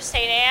Church of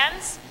St.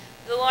 Anne's,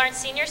 the Lawrence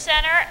Senior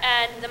Center,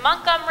 and the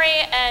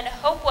Montgomery and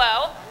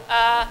Hopewell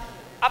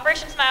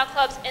Operation Smile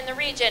clubs in the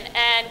region.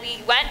 And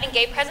we went and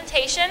gave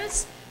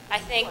presentations. I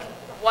think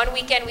one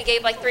weekend we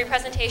gave like 3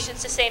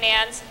 presentations to St.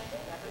 Anne's,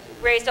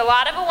 raised a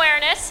lot of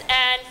awareness,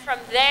 and from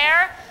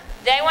there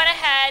they went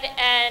ahead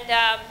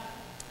and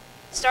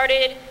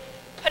started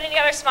putting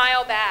together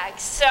smile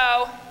bags.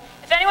 So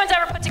if anyone's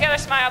ever put together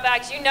smile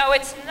bags, you know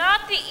it's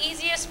not the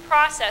easiest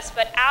process,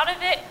 but out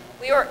of it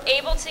we were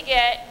able to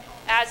get,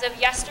 as of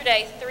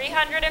yesterday,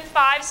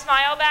 305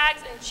 smile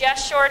bags and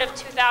just short of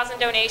 2,000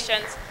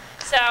 donations.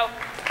 So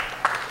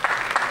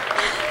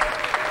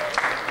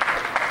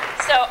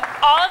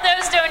all of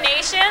those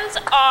donations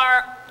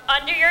are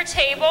under your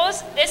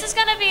tables. This is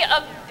going to be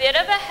a bit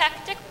of a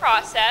hectic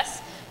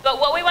process, but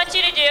what we want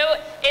you to do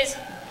is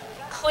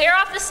clear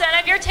off the center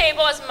of your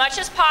table as much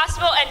as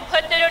possible and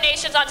put the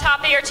donations on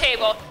top of your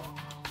table.